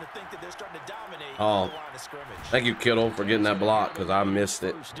 Oh, thank you, Kittle, for getting that block because I missed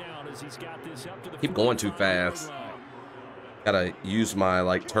it. Keep going too fast. Gotta use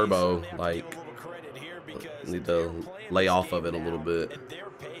my turbo, need to lay off of it a little bit.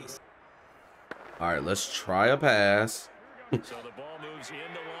 All right, let's try a pass. If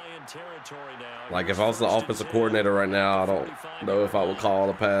I was the offensive coordinator right now, I don't know if I would call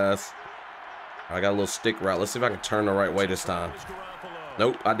a pass. I got a little stick route. Let's see if I can turn the right way this time.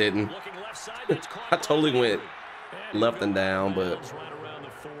 Nope, I didn't. I totally went left and down, but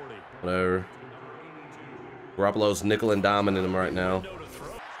whatever. Garoppolo's nickel and diming him right now.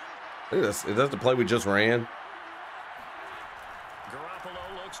 Look at this. Is that the play we just ran?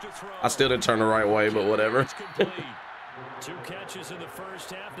 I still didn't turn the right way, but whatever. 2 catches in the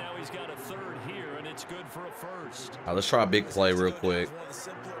first half. Now he's got a third here, and it's good for a first. All right, let's try a big play real quick.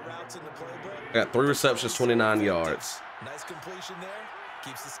 I got 3 receptions, 29 yards. Nice completion there.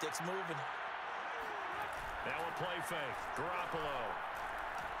 Keeps the sticks moving. Now a play fake. Garoppolo.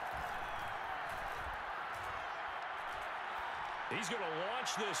 He's going to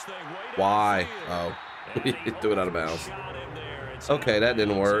launch this thing way down. Why? Oh, he threw it out of bounds. Okay, that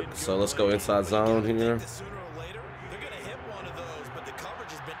didn't work. So let's go inside zone here.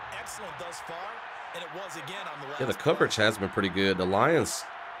 Yeah, the coverage has been pretty good. The Lions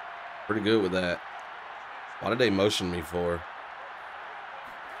pretty good with that. Why did they motion me for?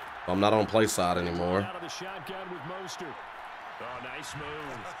 I'm not on play side anymore.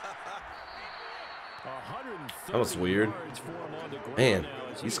 That was weird. Man,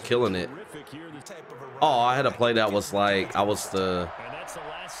 he's killing it. Oh, I had a play that was I was the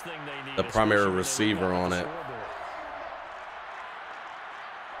primary receiver on it.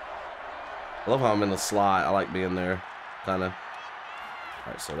 I love how I'm in the slot. I like being there, kind of. All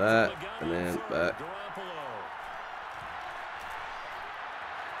right, so that, and then back.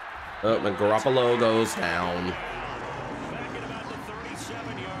 Oh, and Garoppolo goes down.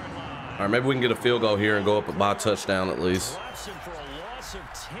 All right, maybe we can get a field goal here and go up by a touchdown at least.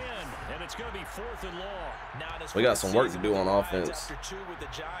 We got some work to do on offense.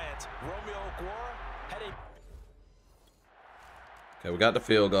 Okay, we got the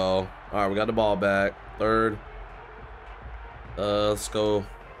field goal. All right, we got the ball back. Third. Let's go.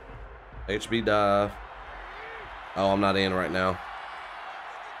 HB dive. Oh, I'm not in right now.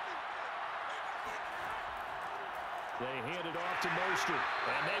 They hand it off to Mostert,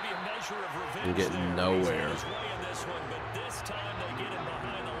 and maybe a measure of revenge. I'm getting nowhere. This one, but this time they get him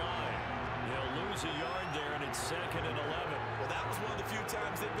behind the line. They'll lose a yard there, and it's 2nd and 11. Well, that was one of the few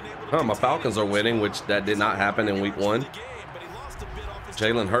times they've been able to. My Falcons are winning, which that did not happen in week 1.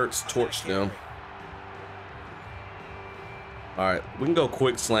 Jalen Hurts torched them. All right, we can go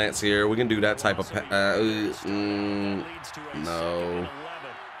quick slants here. We can do that type of no.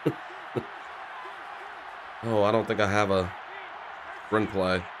 Oh, I don't think I have a run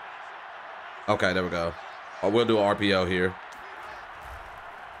play. Okay, there we go. Oh, we'll do an RPO here.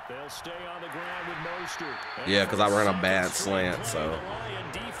 They'll stay on the ground with Mostert. Yeah, because I ran a bad slant, so.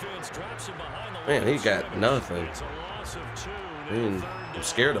 Man, he got nothing. Man, I'm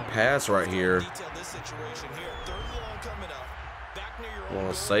scared to pass right here. On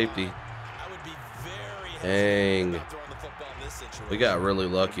a safety. Dang. We got really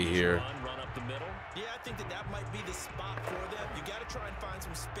lucky here. Yeah, I think that might be the spot for them. You got to try and find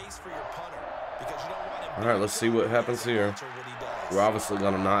some space for your punter because you don't want him. All right, let's see what happens here. We're obviously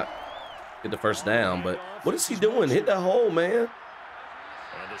gonna not get the first down, but what is he doing? Hit that hole, man.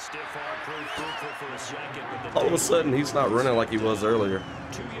 All of a sudden, he's not running like he was earlier.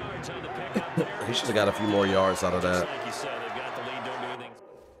 He should have got a few more yards out of that.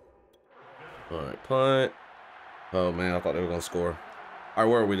 All right, punt. Oh, man, I thought they were going to score. All right,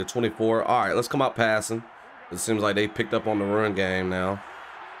 where are we? The 24. All right, let's come out passing. It seems like they picked up on the run game now.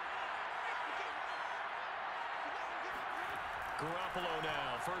 Garoppolo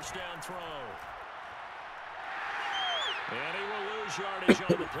now, first down throw. And he will lose yardage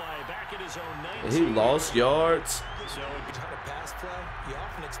on the play. Back at his own 19. He lost yards. So a pass play, you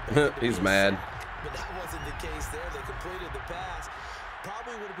often expect He's mad. But that wasn't the case there. They completed the pass.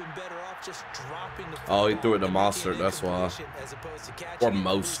 Probably would have been better off just dropping the Oh, he threw it to Mostert, that's why. Or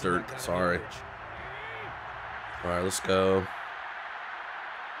Mostert, sorry. All right, let's go.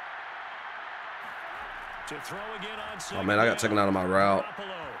 Oh, man, I got taken out of my route.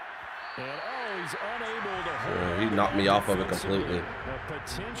 He knocked me off of it completely.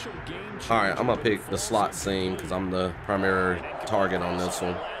 All right, I'm going to pick the slot seam because I'm the primary target on this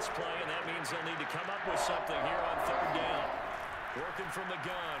one.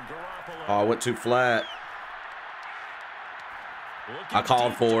 Oh, I went too flat. I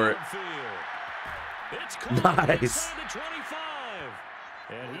called for it. Nice.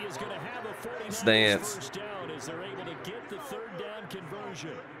 Let's dance.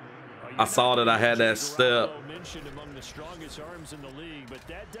 I saw that I had that step.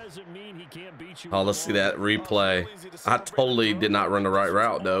 Oh, let's see that replay. I totally did not run the right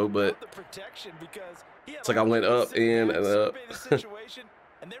route, though, but it's like I went up, in, and up.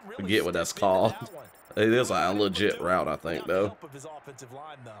 Forget what that's called. It is a legit route, I think, though.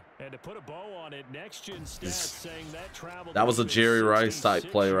 That was a Jerry Rice type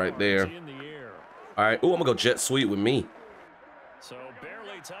play right there. All right. Ooh, I'm going to go jet sweep with me.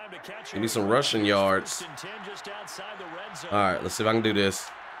 Give me some rushing yards. All right, let's see if I can do this.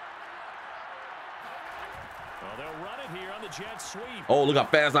 Oh, look how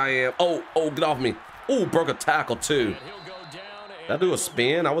fast I am. Oh, get off me. Oh, broke a tackle, too. Did I do a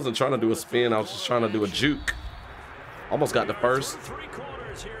spin? I wasn't trying to do a spin. I was just trying to do a juke. Almost got the first.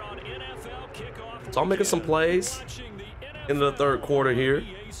 So I'm making some plays into the third quarter here.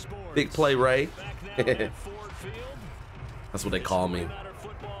 Big play, Ray. That's what they call me.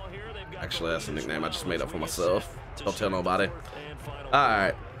 Actually, that's a nickname I just made up for myself. Don't tell nobody. All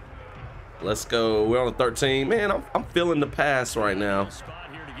right. Let's go. We're on the 13. Man, I'm feeling the pass right now.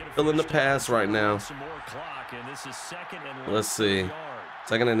 Feeling the pass right now. Let's see.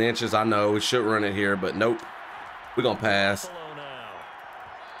 Second and inches. I know we should run it here, but nope. We're going to pass.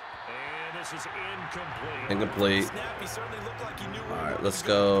 Incomplete. All right, let's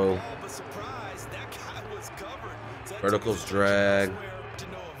go. Verticals drag.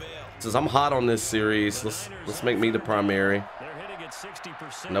 Since I'm hot on this series, let's make me the primary.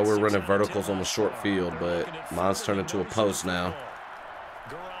 I know we're running verticals on the short field, but mine's turned into a post now.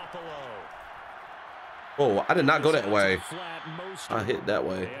 Oh, I did not go that way. I hit that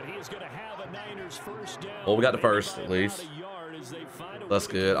way. Well, we got the first, at least. That's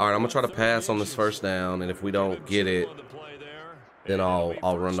good. All right, I'm going to try to pass on this first down, and if we don't get it, then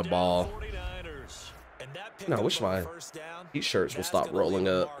I'll run the ball. No, I wish my t-shirts will stop rolling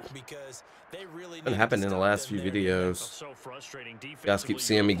up. Been happening in the last few videos. You guys keep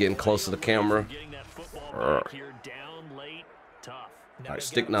seeing me getting close to the camera. All right,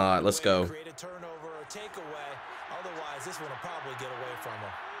 stick nod. Let's go. On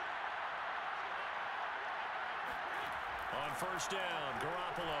first down,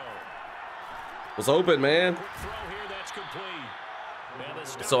 Garoppolo. Was open, man.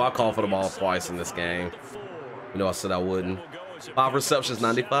 So I called for the ball twice in this game. You know, I said I wouldn't. 5 receptions,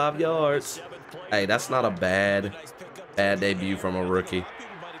 95 yards. Hey, that's not a bad debut from a rookie.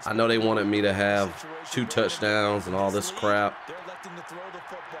 I know they wanted me to have 2 touchdowns and all this crap.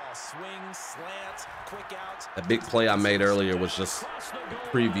 That big play I made earlier was just a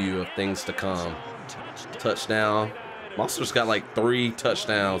preview of things to come. Touchdown. Monster's got like 3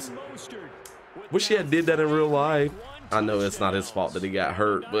 touchdowns. Wish he had did that in real life. I know it's not his fault that he got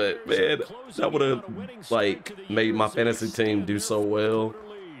hurt, but man, that would have like made my fantasy team do so well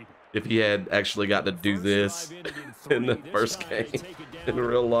if he had actually got to do this in the first game in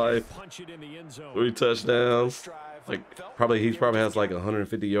real life. 3 touchdowns. Like he probably has like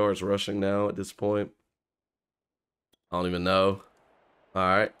 150 yards rushing now at this point. I don't even know. All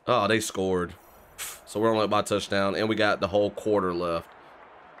right. Oh, they scored. So we're only up by a touchdown, and we got the whole quarter left.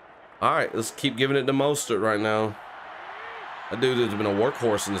 All right, let's keep giving it to Mostert right now. That dude has been a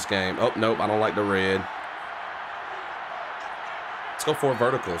workhorse in this game. Oh, nope, I don't like the red. Let's go for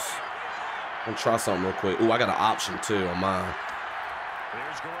verticals. I'm gonna try something real quick. Ooh, I got an option too on mine.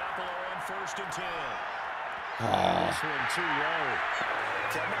 There's Garoppolo on 1st and 10. Oh.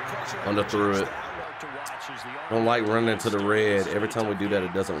 Underthrew it. Don't like running into the red. Every time we do that,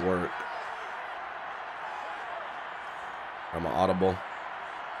 it doesn't work. I'm an audible.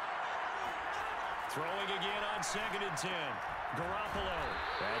 Throwing again on 2nd and 10. Garoppolo.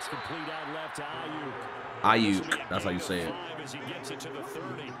 That's complete out left to Ayuk. Ayuk. That's how you say it. As he gets it to the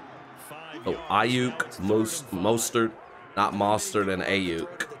 30. Oh, Ayuk, Mostert, not Mostert, and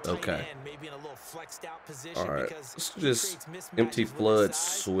Ayuk. Okay. All right. Let's do this empty flood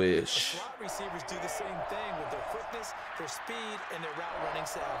swish. Receivers do the same thing with their quickness, their speed, and their route running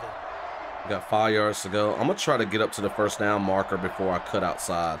savvy. We got 5 yards to go. I'm gonna try to get up to the first down marker before I cut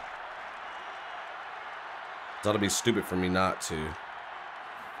outside. That'll be stupid for me not to.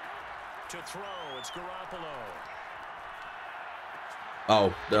 To throw, it's Garoppolo.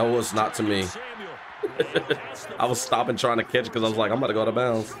 Oh, that was not to me. I was stopping trying to catch because I was like, I'm about to go out of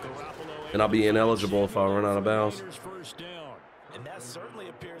bounds. And I'll be ineligible if I run out of bounds. And that certainly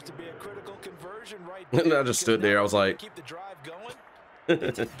appears to be a critical conversion right And I just stood there. I was like, keep the drive going.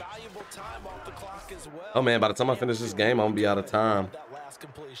 It's a valuable time off the clock as well. oh man, by the time I finish this game, I'm gonna be out of time. That last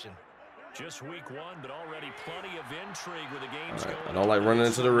completion. Just week 1, but already plenty of intrigue with the games All right, going. I don't like running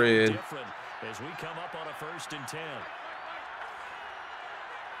into the red. As we come up on a 1st and 10.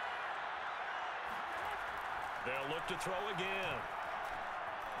 They'll look to throw again.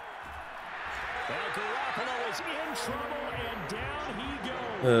 Well, Garoppolo is in trouble, and down he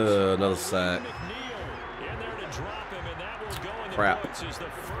goes. Another sack. In there to drop him, and that will go in the Crap. books as the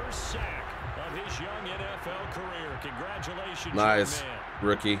first sack of his young NFL career. Congratulations, Nice, young man.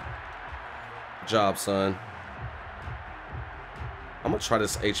 rookie. Good job, son. I'm gonna try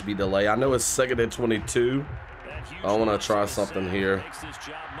this HB delay. I know it's 2nd and 22. I want to try something here. Makes this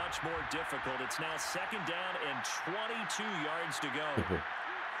job much more difficult. It's now 2nd down and 22 yards to go.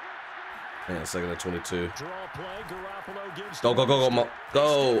 Man, 2nd and 22. Draw play. Garoppolo gives Go, go, go, go,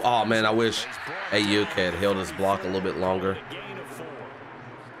 go. Oh, man, I wish Ayuk had held his block a little bit longer.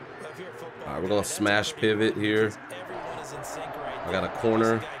 All right, we're going to smash pivot here. I got a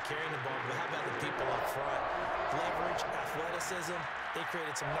corner. They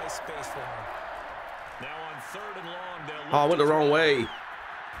created some nice space for him. Now on 3rd and long, Oh, I went the wrong way. and the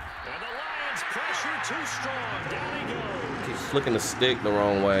Lions pressure too strong. Down he goes. Keep flicking the stick the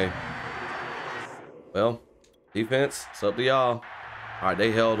wrong way. Well, defense, it's up to y'all. All right,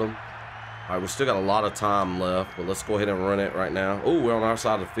 they held them. All right, we still got a lot of time left, but let's go ahead and run it right now. Oh, we're on our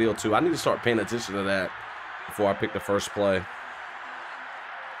side of the field, too. I need to start paying attention to that before I pick the first play.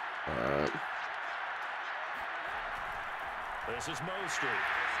 All right. This is Mostert.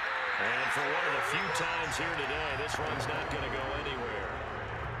 And for one of the few times here today, this run's not going to go anywhere.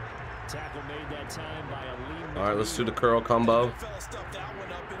 Tackle made that time by a lean. All right, let's do the curl combo.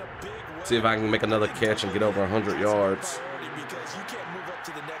 See if I can make another catch and get over 100 yards. Because you can't move up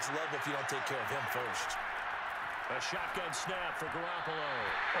to the next level if you don't take care of him first. A shotgun snap for Garoppolo.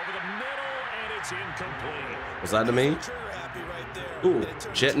 Over the middle, and it's incomplete. Was that to me? Ooh,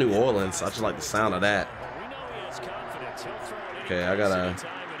 Jet New Orleans. I just like the sound of that. Okay, I got a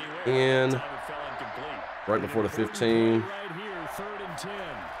in right before the 15. Right here, 3rd and 10.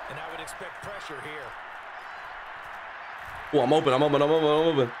 And I would expect pressure here. Oh, I'm open. I'm open. I'm open.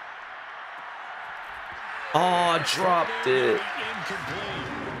 I'm open. Oh, I dropped it.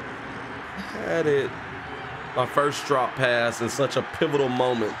 I had it. My first drop pass in such a pivotal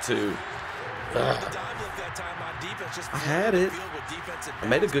moment, too. Ugh. I had it. I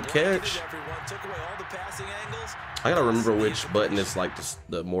made a good catch. I gotta remember which button is like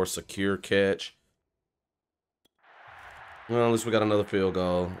the more secure catch. Well, at least we got another field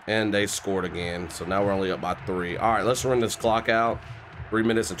goal. And they scored again. So now we're only up by 3. All right, let's run this clock out. 3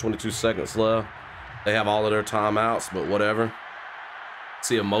 minutes and 22 seconds left. They have all of their timeouts, but whatever.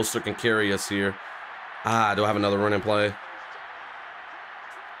 See if Mostert can carry us here. Ah, do I have another running play?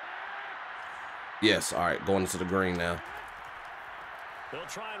 Yes, all right, going into the green now. They'll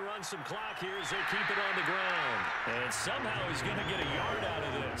try and run some clock here as they keep it on the ground. And somehow he's going to get a yard out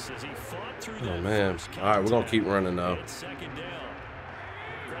of this as he fought through that. Oh, man. All right, we're going to keep running, though. It's second down.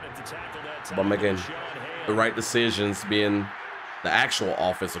 Credit to tackle that About making the right decisions, being the actual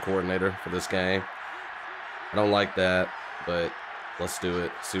offensive coordinator for this game. I don't like that, but let's do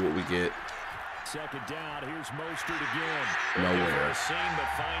it. See what we get. Second down, here's Mostert again. Nowhere.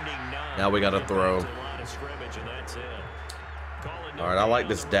 Now we got to throw. All right, I like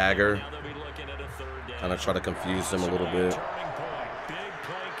this dagger. Kind of try to confuse them a little bit. All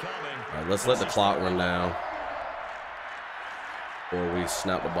right, let's let the clock run down before we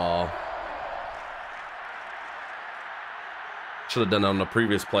snap the ball. Should have done that on the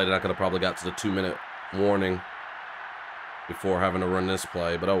previous play. That I could have probably got to the 2-minute warning before having to run this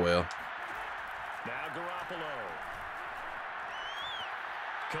play, but oh well. Now Garoppolo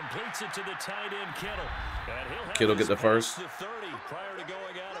completes it to the tight end Kittle. And he'll have Kittle get the first. The 30 prior to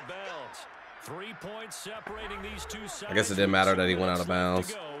going out of bounds. 3 points separating these two sides. I guess it didn't matter that he went out of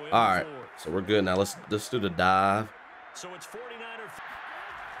bounds. All right, so we're good now. Let's do the dive. So it's 49er.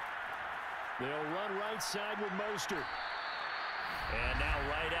 They'll run right side with Mostert. And now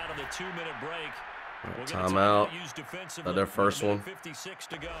right out of the 2-minute break. Right, timeout. Their first one. 56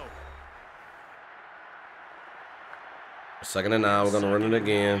 to go. 2nd and 9. We're gonna run it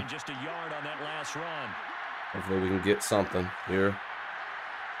again. Just a yard on that last run. Hopefully we can get something here.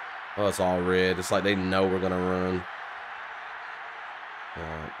 Oh, it's all red. It's like they know we're gonna run. All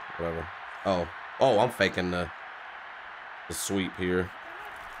right, whatever. Oh, I'm faking the sweep here.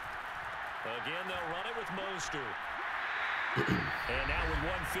 Again, they'll run it with Mostert. And now with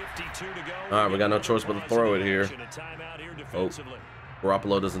 1:52 to go. All right, we got no choice but to throw it here. Oh,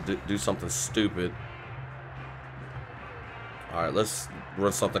 Garoppolo doesn't do something stupid. All right, let's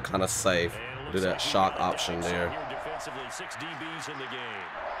run something kind of safe. Do that shock option there. Defensively, 6 DBs in the game.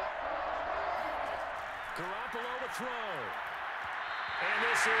 Garoppolo to throw. And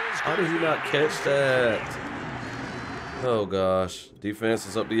this is How did he not catch that? Oh gosh, defense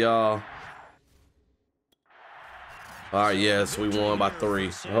is up to y'all. All right, yes, we won by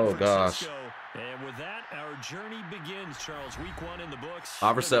 3. Oh gosh. And with that, our journey begins, Charles. Week 1 in the books.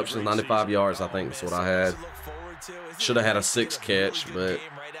 5 receptions, 95 yards, I think is what I had. Should have had a 6 catch, but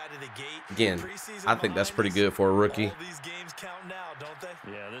again, I think that's pretty good for a rookie.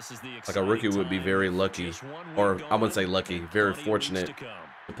 Like a rookie would be very lucky, or I wouldn't say lucky, very fortunate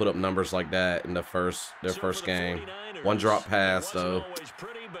to put up numbers like that in their first game. 1 drop pass though.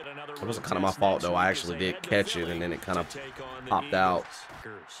 It wasn't kind of my fault though. I actually did catch it and then it kind of popped out.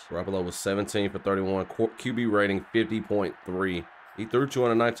 Garoppolo was 17 for 31, QB rating 50.3. He threw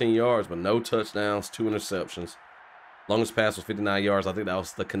 219 yards, but no touchdowns, 2 interceptions. Longest pass was 59 yards. I think that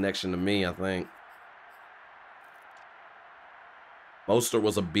was the connection to me, I think. Mostert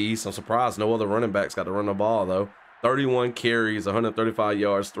was a beast. I'm surprised no other running backs got to run the ball, though. 31 carries, 135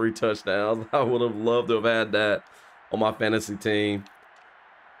 yards, 3 touchdowns. I would have loved to have had that on my fantasy team.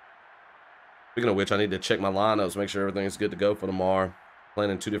 Speaking of which, I need to check my lineups, make sure everything's good to go for tomorrow.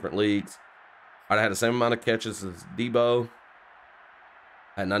 Playing in 2 different leagues. I had the same amount of catches as Debo.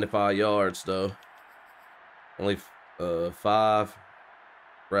 I had 95 yards, though. Only 5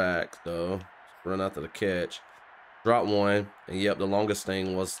 racks, though. Run after the catch. Dropped 1. And, yep, the longest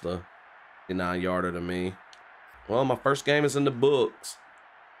thing was the 9-yarder to me. Well, my first game is in the books.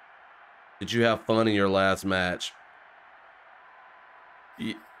 Did you have fun in your last match?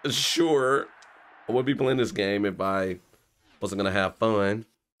 Yeah, sure. I would be playing this game if I wasn't going to have fun.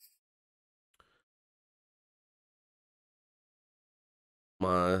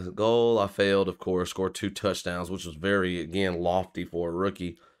 My goal, I failed, of course. Scored 2 touchdowns, which was very, again, lofty for a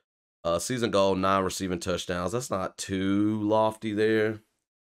rookie. Season goal, 9 receiving touchdowns. That's not too lofty there.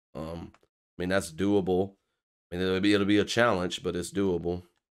 I mean, that's doable. I mean, it'll be a challenge, but it's doable.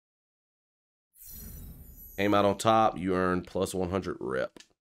 Came out on top. You earned plus 100 rep.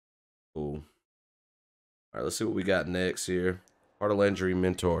 Cool. All right, let's see what we got next here. Heart injury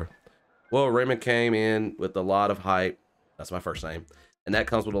mentor. Well, Raymond came in with a lot of hype. That's my first name. And that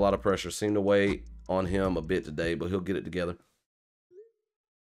comes with a lot of pressure. Seemed to weigh on him a bit today, but he'll get it together.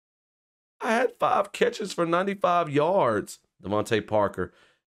 I had 5 catches for 95 yards. Devontae Parker.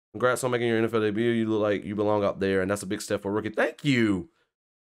 Congrats on making your NFL debut. You look like you belong out there, and that's a big step for a rookie. Thank you.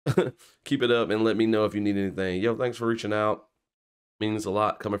 Keep it up and let me know if you need anything. Yo, thanks for reaching out. Means a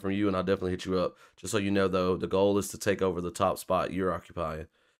lot coming from you, and I'll definitely hit you up. Just so you know, though, the goal is to take over the top spot you're occupying.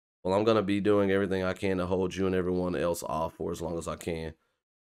 Well, I'm going to be doing everything I can to hold you and everyone else off for as long as I can.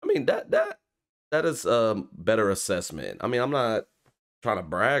 I mean, that is a better assessment. I mean, I'm not trying to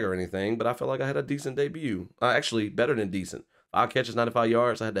brag or anything, but I feel like I had a decent debut. Actually, better than decent. 5 catches, 95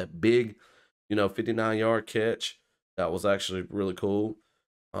 yards. I had that big, 59-yard catch. That was actually really cool.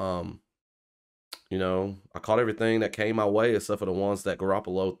 I caught everything that came my way except for the ones that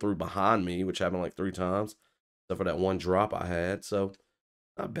Garoppolo threw behind me, which happened like 3 times, except for that one drop I had. So,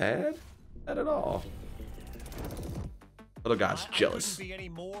 not bad. Not at all. Other guy's jealous. Be any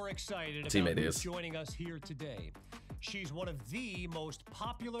more excited Teammate about is joining us here today. She's one of the most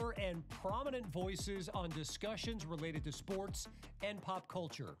popular and prominent voices on discussions related to sports and pop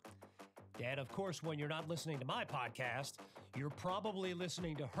culture. And of course, when you're not listening to my podcast, you're probably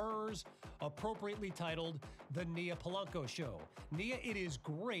listening to hers, appropriately titled The Nia Polanco Show. Nia, it is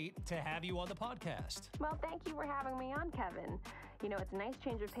great to have you on the podcast. Well, thank you for having me on, Kevin. It's a nice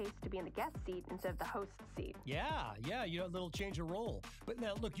change of pace to be in the guest seat instead of the host seat. Yeah, a little change of role. But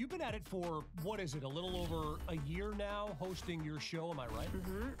now, look, you've been at it for, what is it, a little over a year now, hosting your show, am I right?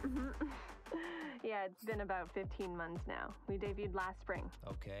 Yeah, it's been about 15 months now. We debuted last spring.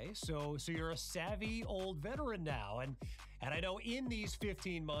 Okay, so you're a savvy old veteran now, and I know in these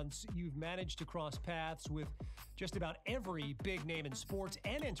 15 months, you've managed to cross paths with just about every big name in sports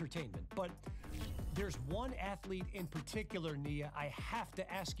and entertainment. But there's one athlete in particular, Nia, I have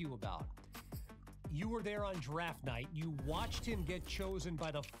to ask you about. You were there on draft night. You watched him get chosen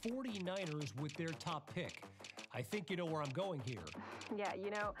by the 49ers with their top pick. I think you know where I'm going here. Yeah,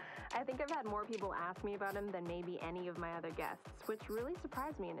 I think I've had more people ask me about him than maybe any of my other guests, which really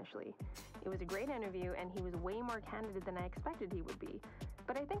surprised me initially. It was a great interview, and he was way more candid than I expected he would be.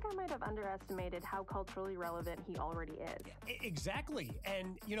 But I think I might have underestimated how culturally relevant he already is. Exactly.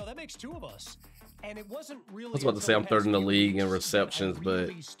 And, that makes 2 of us. And it wasn't really. I was about to say I'm third in the league in receptions, but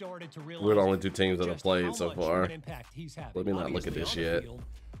we're the only 2 teams that have played so far. Let me not look at this yet.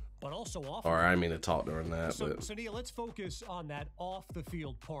 But also off. Or I mean to talk during that. So Nia, let's focus on that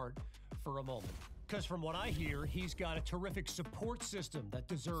off-the-field part for a moment. Because from what I hear, he's got a terrific support system that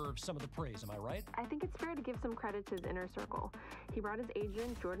deserves some of the praise. Am I right? I think it's fair to give some credit to his inner circle. He brought his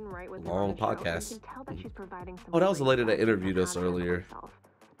agent, Jordan Wright, with him long on the show, podcast. and you can tell that she's providing some. Oh, that was the lady that interviewed us earlier.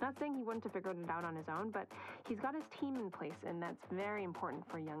 Not saying he wouldn't have figured it out on his own, but he's got his team in place, and that's very important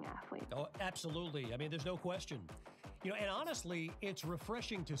for a young athlete. Oh, absolutely. I mean, there's no question. And honestly, it's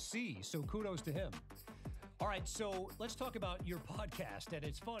refreshing to see, so kudos to him. All right, so let's talk about your podcast. And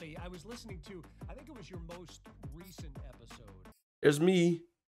it's funny, I was listening to, I think it was your most recent episode. There's me.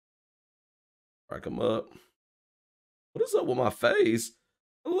 Rack him up. What is up with my face?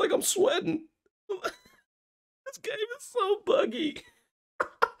 I look like I'm sweating. This game is so buggy.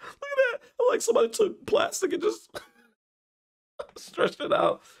 Look at that. I like somebody took plastic and just stretched it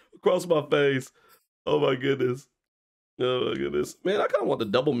out across my face. Oh my goodness. Oh my goodness. Man, I kind of want to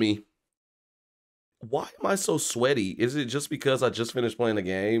double me. Why am I so sweaty? Is it just because I just finished playing the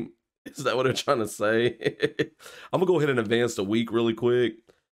game? Is that what they're trying to say? I'm going to go ahead and advance the week really quick.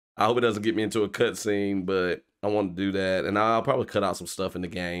 I hope it doesn't get me into a cutscene, but I want to do that. And I'll probably cut out some stuff in the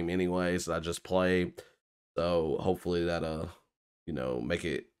game anyways that I just played. So hopefully that'll, make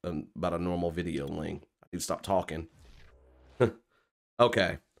it about a normal video length. I need to stop talking.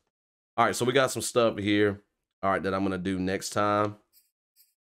 Okay. All right, so we got some stuff here. All right, that I'm going to do next time.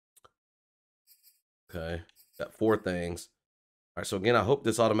 Okay, got 4 things. All right, so again, I hope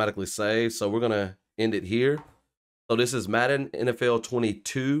this automatically saves. So we're going to end it here. So this is Madden NFL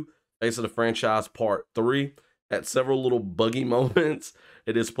 22, Face of the Franchise Part 3. Had several little buggy moments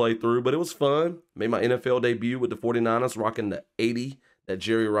in this playthrough, but it was fun. Made my NFL debut with the 49ers, rocking the 80 that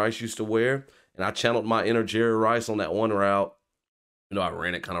Jerry Rice used to wear. And I channeled my inner Jerry Rice on that one route. I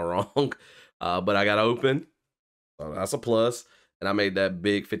ran it kind of wrong, but I got open. So that's a plus. And I made that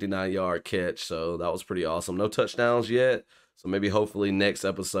big 59-yard catch. So that was pretty awesome. No touchdowns yet. So maybe hopefully next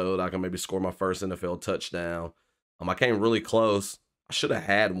episode I can maybe score my first NFL touchdown. I came really close. I should have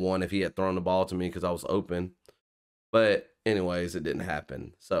had one if he had thrown the ball to me because I was open. But anyways, it didn't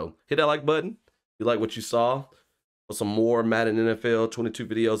happen. So hit that like button if you like what you saw. For some more Madden NFL 22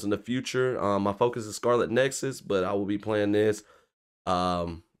 videos in the future. My focus is Scarlet Nexus, but I will be playing this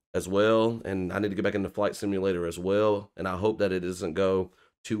as well, and I need to get back into Flight Simulator as well, and I hope that it doesn't go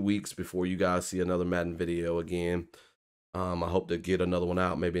 2 weeks before you guys see another Madden video again. I hope to get another one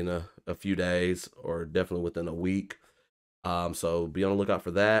out maybe in a few days or definitely within a week. So be on the lookout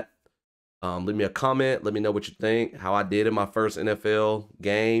for that. Leave me a comment. Let me know what you think, how I did in my first NFL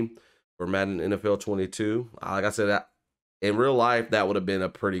game for Madden NFL 22. Like I said, in real life, that would have been a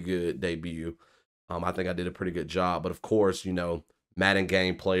pretty good debut. I think I did a pretty good job, but of course, Madden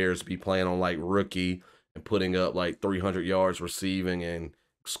game players be playing on like rookie and putting up like 300 yards receiving and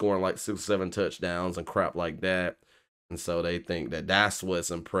scoring like 6 or 7 touchdowns and crap like that. And so they think that that's what's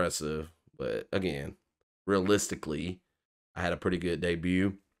impressive. But again, realistically, I had a pretty good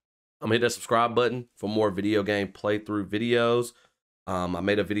debut. I'm gonna hit that subscribe button for more video game playthrough videos. I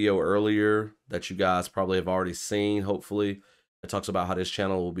made a video earlier that you guys probably have already seen, hopefully. It talks about how this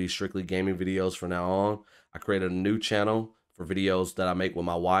channel will be strictly gaming videos from now on. I created a new channel for videos that I make with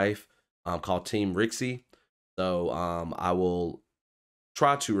my wife called Team Rixie. So I will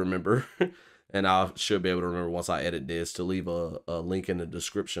try to remember, and I should be able to remember once I edit this, to leave a link in the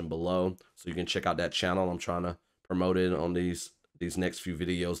description below so you can check out that channel. I'm trying to promote it on these next few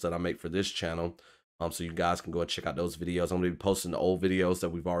videos that I make for this channel. So you guys can go and check out those videos. I'm going to be posting the old videos that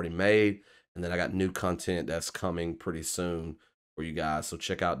we've already made, and then I got new content that's coming pretty soon for you guys. So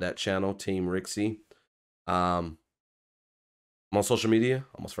check out that channel, Team Rixie. I'm on social media.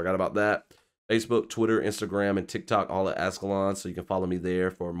 Almost forgot about that. Facebook, Twitter, Instagram, and TikTok, all at Azkhalon. So you can follow me there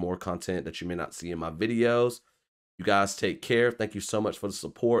for more content that you may not see in my videos. You guys take care. Thank you so much for the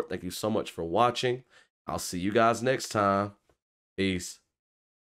support. Thank you so much for watching. I'll see you guys next time. Peace.